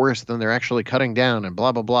more forest than they're actually cutting down, and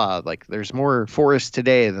blah, blah, blah. Like, there's more forest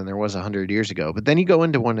today than there was 100 years ago. But then you go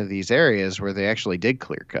into one of these areas where they actually did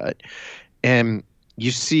clear cut, and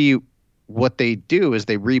you see what they do is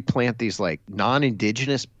they replant these like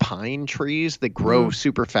non-indigenous pine trees that grow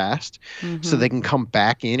super fast, so they can come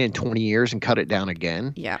back in 20 years and cut it down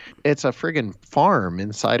again. Yeah. It's a friggin' farm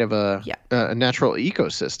inside of a natural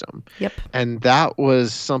ecosystem. Yep. And that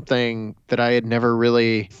was something that I had never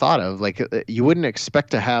really thought of. Like, you wouldn't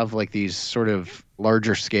expect to have like these sort of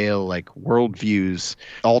larger scale like worldviews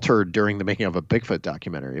altered during the making of a Bigfoot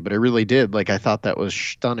documentary, but it really did. Like, I thought that was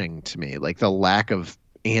stunning to me, like the lack of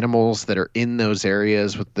animals that are in those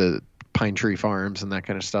areas with the pine tree farms and that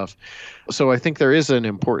kind of stuff. So I think there is an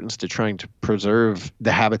importance to trying to preserve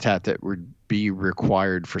the habitat that would be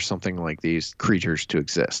required for something like these creatures to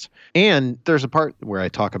exist. And there's a part where I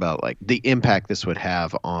talk about like the impact this would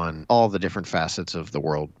have on all the different facets of the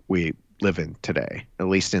world we live in today, at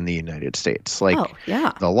least in the United States. Like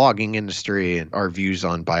the logging industry, and our views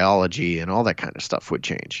on biology and all that kind of stuff would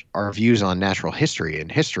change. Our views on natural history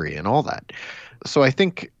and all that. So I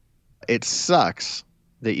think it sucks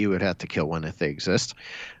that you would have to kill one if they exist,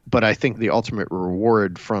 but I think the ultimate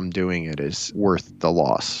reward from doing it is worth the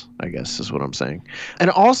loss, I guess is what I'm saying. And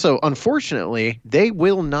also, unfortunately, they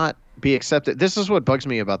will not be accepted. This is what bugs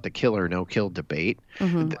me about the kill or no kill debate.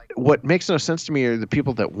 What makes no sense to me are the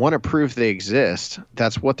people that want to prove they exist.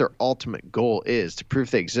 That's what their ultimate goal is, to prove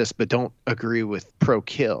they exist, but don't agree with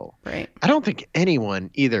pro-kill. Right. I don't think anyone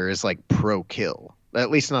either is like pro-kill. At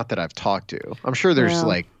least not that I've talked to. I'm sure there's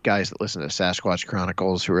like guys that listen to Sasquatch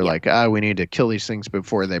Chronicles who are like, we need to kill these things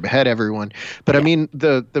before they behead everyone. But I mean,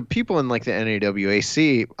 the people in like the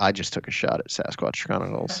NAWAC, I just took a shot at Sasquatch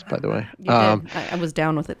Chronicles, by the way. You did. I was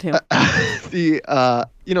down with it too.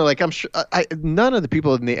 You know, like I'm sure none of the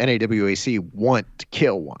people in the NAWAC want to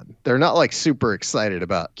kill one. They're not like super excited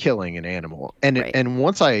about killing an animal. And and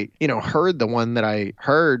once I, heard the one that I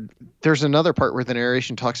heard, there's another part where the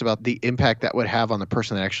narration talks about the impact that would have on the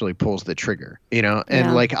person that actually pulls the trigger,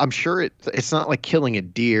 and like I'm sure it's not like killing a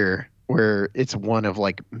deer where it's one of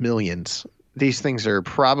like millions. These things are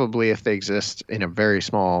probably, if they exist, in a very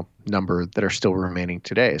small number that are still remaining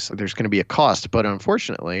today. So there's going to be a cost. But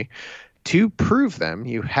unfortunately, to prove them,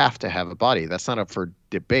 you have to have a body. That's not up for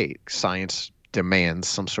debate. Science demands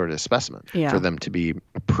some sort of specimen for them to be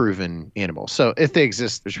a proven animal. So if they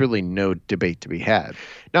exist, there's really no debate to be had.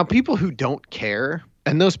 Now, people who don't care,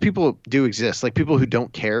 and those people do exist, like people who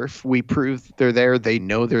don't care if we prove they're there, they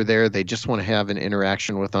know they're there, they just want to have an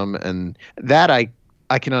interaction with them. And that I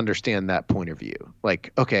can understand that point of view.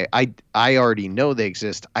 Like, okay, I already know they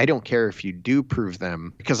exist. I don't care if you do prove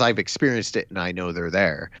them because I've experienced it and I know they're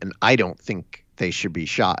there. And I don't think they should be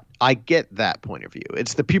shot. I get that point of view.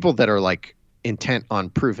 It's the people that are like intent on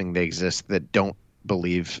proving they exist that don't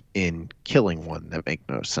believe in killing one that make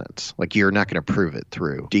no sense. Like, you're not going to prove it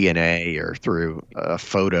through DNA or through a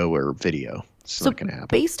photo or video. It's not going to happen.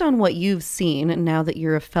 Based on what you've seen, and now that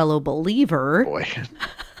you're a fellow believer... Boy...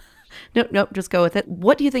 Nope, just go with it.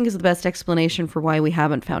 What do you think is the best explanation for why we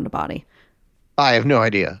haven't found a body? I have no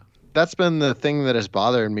idea. That's been the thing that has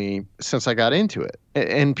bothered me since I got into it.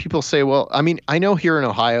 And people say, well, I mean, I know here in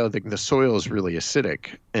Ohio, the soil is really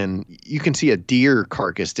acidic and you can see a deer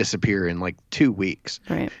carcass disappear in like 2 weeks.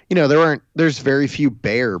 Right. There's very few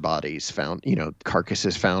bear bodies found,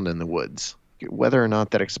 carcasses found in the woods. Whether or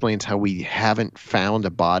not that explains how we haven't found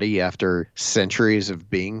a body after centuries of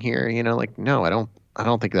being here, like, no, I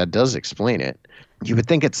don't think that does explain it. You would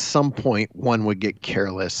think at some point one would get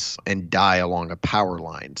careless and die along a power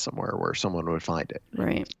line somewhere where someone would find it.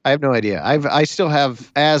 Right. I have no idea. I still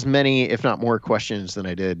have as many, if not more, questions than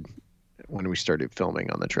I did when we started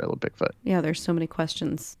filming on the Trail of Bigfoot. Yeah, there's so many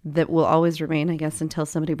questions that will always remain, I guess, until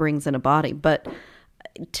somebody brings in a body. But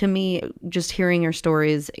to me, just hearing your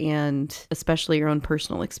stories and especially your own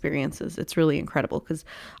personal experiences, it's really incredible because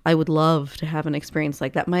I would love to have an experience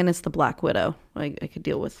like that, minus the Black Widow. I could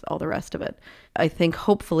deal with all the rest of it. I think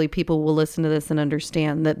hopefully people will listen to this and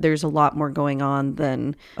understand that there's a lot more going on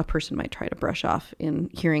than a person might try to brush off in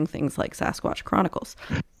hearing things like Sasquatch Chronicles.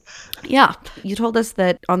 Yeah, you told us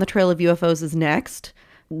that On the Trail of UFOs is next.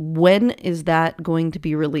 When is that going to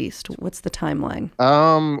be released? What's the timeline?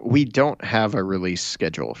 We don't have a release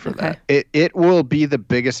schedule for that. It will be the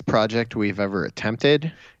biggest project we've ever attempted.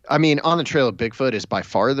 I mean, On the Trail of Bigfoot is by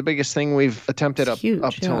far the biggest thing we've attempted up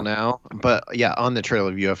till now. But yeah, On the Trail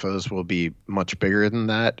of UFOs will be much bigger than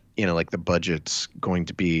that. Like the budget's going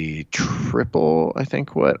to be triple, I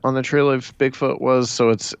think, what On the Trail of Bigfoot was. So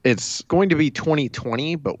it's going to be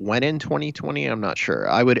 2020, but when in 2020, I'm not sure.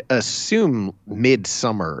 I would assume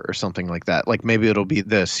midsummer or something like that. Like maybe it'll be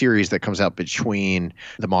the series that comes out between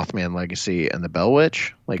the Mothman Legacy and the Bell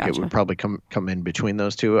Witch. Like It would probably come in between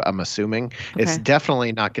those two, I'm assuming. Okay. It's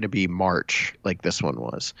definitely not going to be March like this one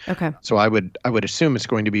was. Okay. So I would assume it's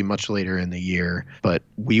going to be much later in the year, but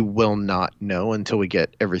we will not know until we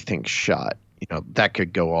get everything shot. That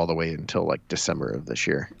could go all the way until like December of this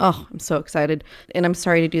year. Oh, I'm so excited. And I'm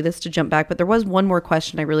sorry to do this to jump back, but there was one more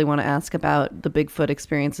question I really want to ask about the Bigfoot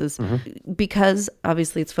experiences, because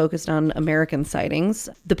obviously it's focused on American sightings.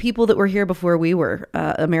 The people that were here before we were,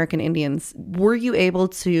 American Indians, were you able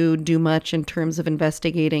to do much in terms of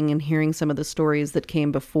investigating and hearing some of the stories that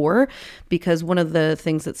came before? Because one of the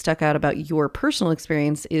things that stuck out about your personal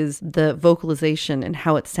experience is the vocalization and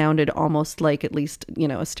how it sounded almost like at least,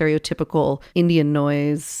 a stereotypical Indian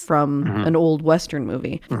noise from an old Western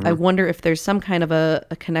movie. I wonder if there's some kind of a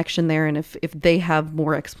connection there, and if they have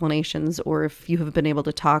more explanations, or if you have been able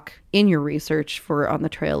to talk in your research for On the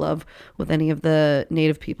Trail of with any of the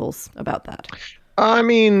native peoples about that. I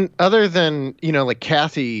mean, other than, like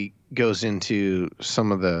Kathy goes into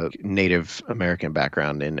some of the Native American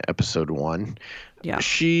background in episode 1. Yeah.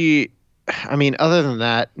 Other than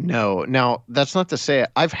that, no. Now, that's not to say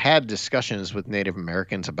I've had discussions with Native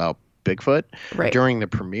Americans about Bigfoot. Right. During the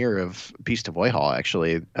premiere of Beast of Whitehall,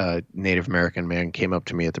 actually, a Native American man came up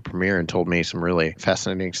to me at the premiere and told me some really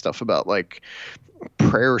fascinating stuff about like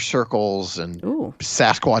prayer circles and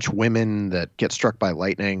Sasquatch women that get struck by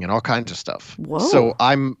lightning and all kinds of stuff. Whoa. So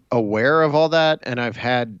I'm aware of all that, and I've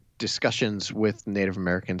had discussions with Native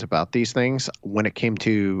Americans about these things. When it came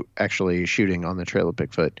to actually shooting On the Trail of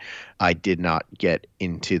Bigfoot, I did not get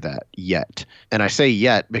into that yet. And I say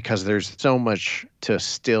yet because there's so much to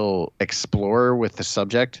still explore with the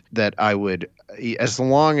subject that I would, as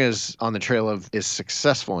long as On the Trail of is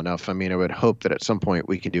successful enough, I would hope that at some point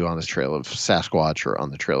we could do On the Trail of Sasquatch or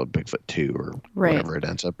On the Trail of Bigfoot 2 or whatever it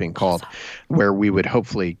ends up being called, where we would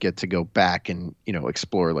hopefully get to go back and,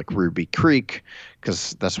 explore like Ruby Creek,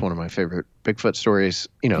 because that's one of my favorite Bigfoot stories,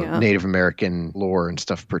 Native American lore and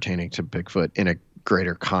stuff pertaining to Bigfoot in a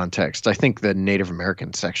greater context. I think the Native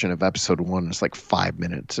American section of episode 1 is like 5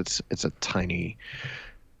 minutes. It's a tiny,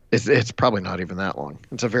 it's probably not even that long.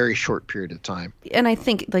 It's a very short period of time. And I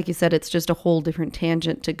think, like you said, it's just a whole different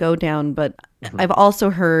tangent to go down. But I've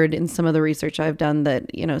also heard in some of the research I've done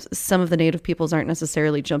that, some of the native peoples aren't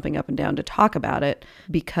necessarily jumping up and down to talk about it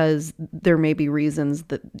because there may be reasons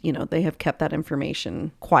that, they have kept that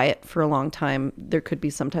information quiet for a long time. There could be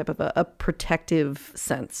some type of a protective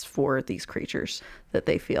sense for these creatures that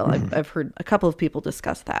they feel. I've heard a couple of people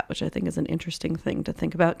discuss that, which I think is an interesting thing to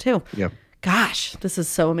think about too. Yep. Gosh, this is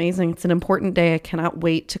so amazing. It's an important day. I cannot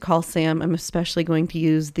wait to call Sam. I'm especially going to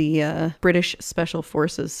use the British Special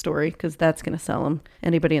Forces story because that's going to sell him.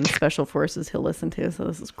 Anybody in the Special Forces he'll listen to, so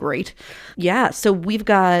this is great. Yeah, so we've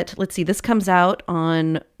got, let's see, this comes out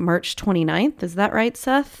on March 29th. Is that right,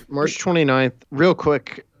 Seth? March 29th. Real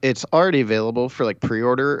quick, it's already available for like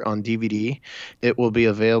pre-order on DVD. It will be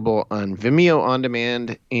available on Vimeo On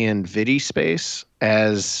Demand and VidiSpace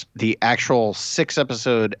as the actual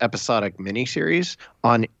 6-episode episodic miniseries.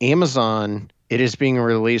 On Amazon, It is being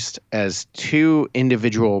released as 2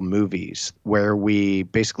 individual movies where we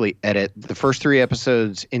basically edit the first 3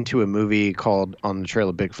 episodes into a movie called On the Trail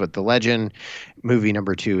of Bigfoot, The Legend. Movie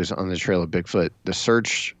number 2 is On the Trail of Bigfoot, The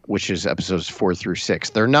Search, which is episodes 4 through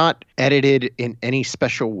 6. They're not edited in any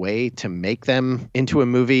special way to make them into a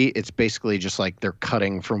movie. It's basically just like they're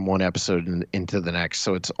cutting from one episode into the next.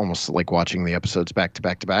 So it's almost like watching the episodes back to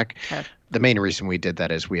back to back. Okay. The main reason we did that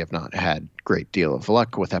is we have not had great deal of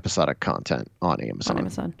luck with episodic content on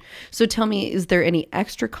Amazon. So tell me, is there any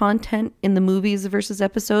extra content in the movies versus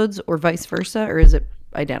episodes or vice versa, or is it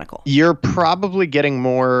identical? You're probably getting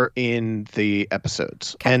more in the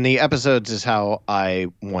episodes. Okay. And the episodes is how I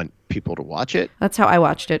want people to watch it. That's how I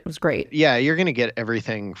watched it. It was great. Yeah, you're going to get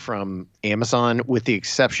everything from Amazon with the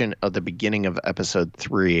exception of the beginning of episode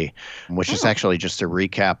 3, which is actually just a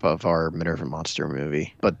recap of our Minerva Monster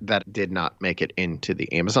movie. But that did not make it into the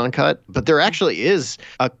Amazon cut. But there actually is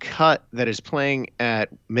a cut that is playing at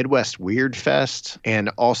Midwest Weird Fest and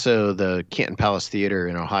also the Canton Palace Theater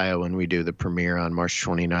in Ohio when we do the premiere on March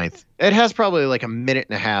 29th. It has probably like a minute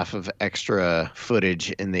and a half of extra footage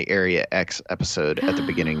in the Area X episode at the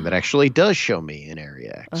beginning that actually does show me in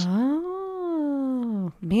Area X.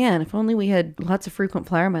 Oh, man, if only we had lots of frequent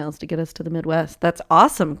flyer miles to get us to the Midwest. That's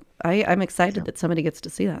awesome. I'm excited that somebody gets to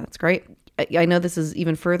see that. That's great. I know this is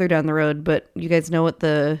even further down the road, but you guys know what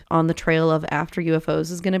the On the Trail of After UFOs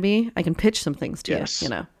is going to be? I can pitch some things to you, you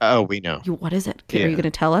know. Oh, we know. What is it? Are you going to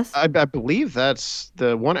tell us? I believe that's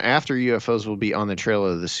the one after UFOs will be On the Trail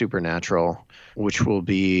of the Supernatural, which will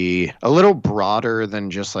be a little broader than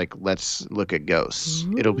just like, let's look at ghosts.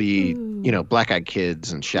 Ooh. It'll be, you know, black-eyed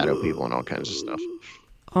kids and shadow people and all kinds of stuff.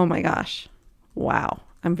 Oh my gosh. Wow.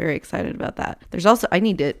 I'm very excited about that. There's also, I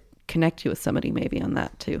need to connect you with somebody maybe on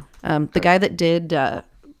that too. The guy that did, oh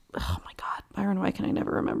my God, Byron, why can I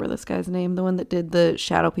never remember this guy's name? The one that did the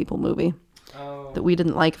Shadow People movie that we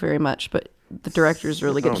didn't like very much, but the director is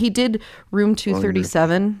really good. He did Room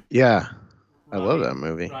 237. Yeah. I love that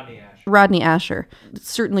movie. Rodney Asher.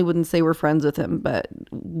 Certainly wouldn't say we're friends with him, but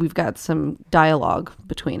we've got some dialogue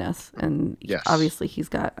between us. And obviously he's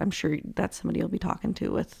got, I'm sure that's somebody you'll be talking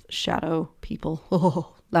to with Shadow People.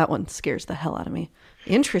 Oh, that one scares the hell out of me.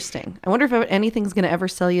 Interesting. I wonder if anything's going to ever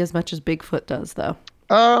sell you as much as Bigfoot does, though.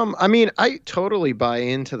 I mean, I totally buy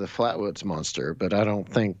into the Flatwoods Monster, but I don't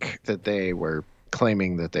think that they were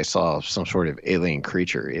claiming that they saw some sort of alien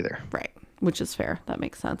creature either. Right. Which is fair. That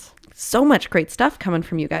makes sense. So much great stuff coming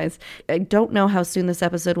from you guys. I don't know how soon this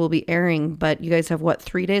episode will be airing, but you guys have,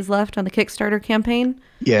 3 days left on the Kickstarter campaign?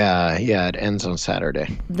 Yeah, it ends on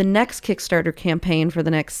Saturday. The next Kickstarter campaign for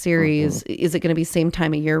the next series, is it going to be same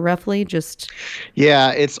time of year roughly?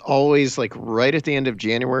 Yeah, it's always like right at the end of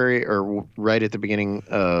January or right at the beginning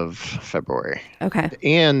of February. Okay.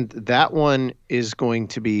 And that one is going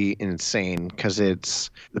to be insane because it's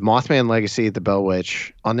the Mothman Legacy, the Bell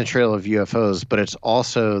Witch, On the Trail of UFOs, but it's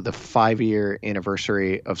also the 5-year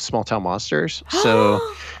anniversary of Small Town Monsters.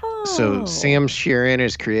 So Sam Sheeran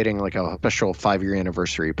is creating like a special 5-year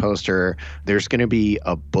anniversary poster. There's going to be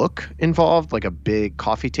a book involved, like a big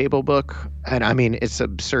coffee table book. And I mean, it's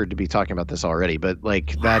absurd to be talking about this already, but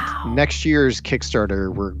like that next year's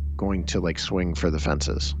Kickstarter, we're going to like swing for the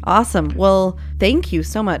fences. Awesome. Well, thank you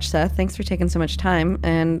so much, Seth. Thanks for taking so much time.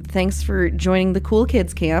 And thanks for joining the cool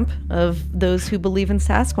kids camp of those who believe in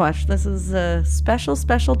Sasquatch. This is a special,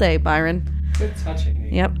 special day, Byron. Quit touching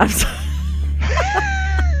me. Yep. I'm sorry.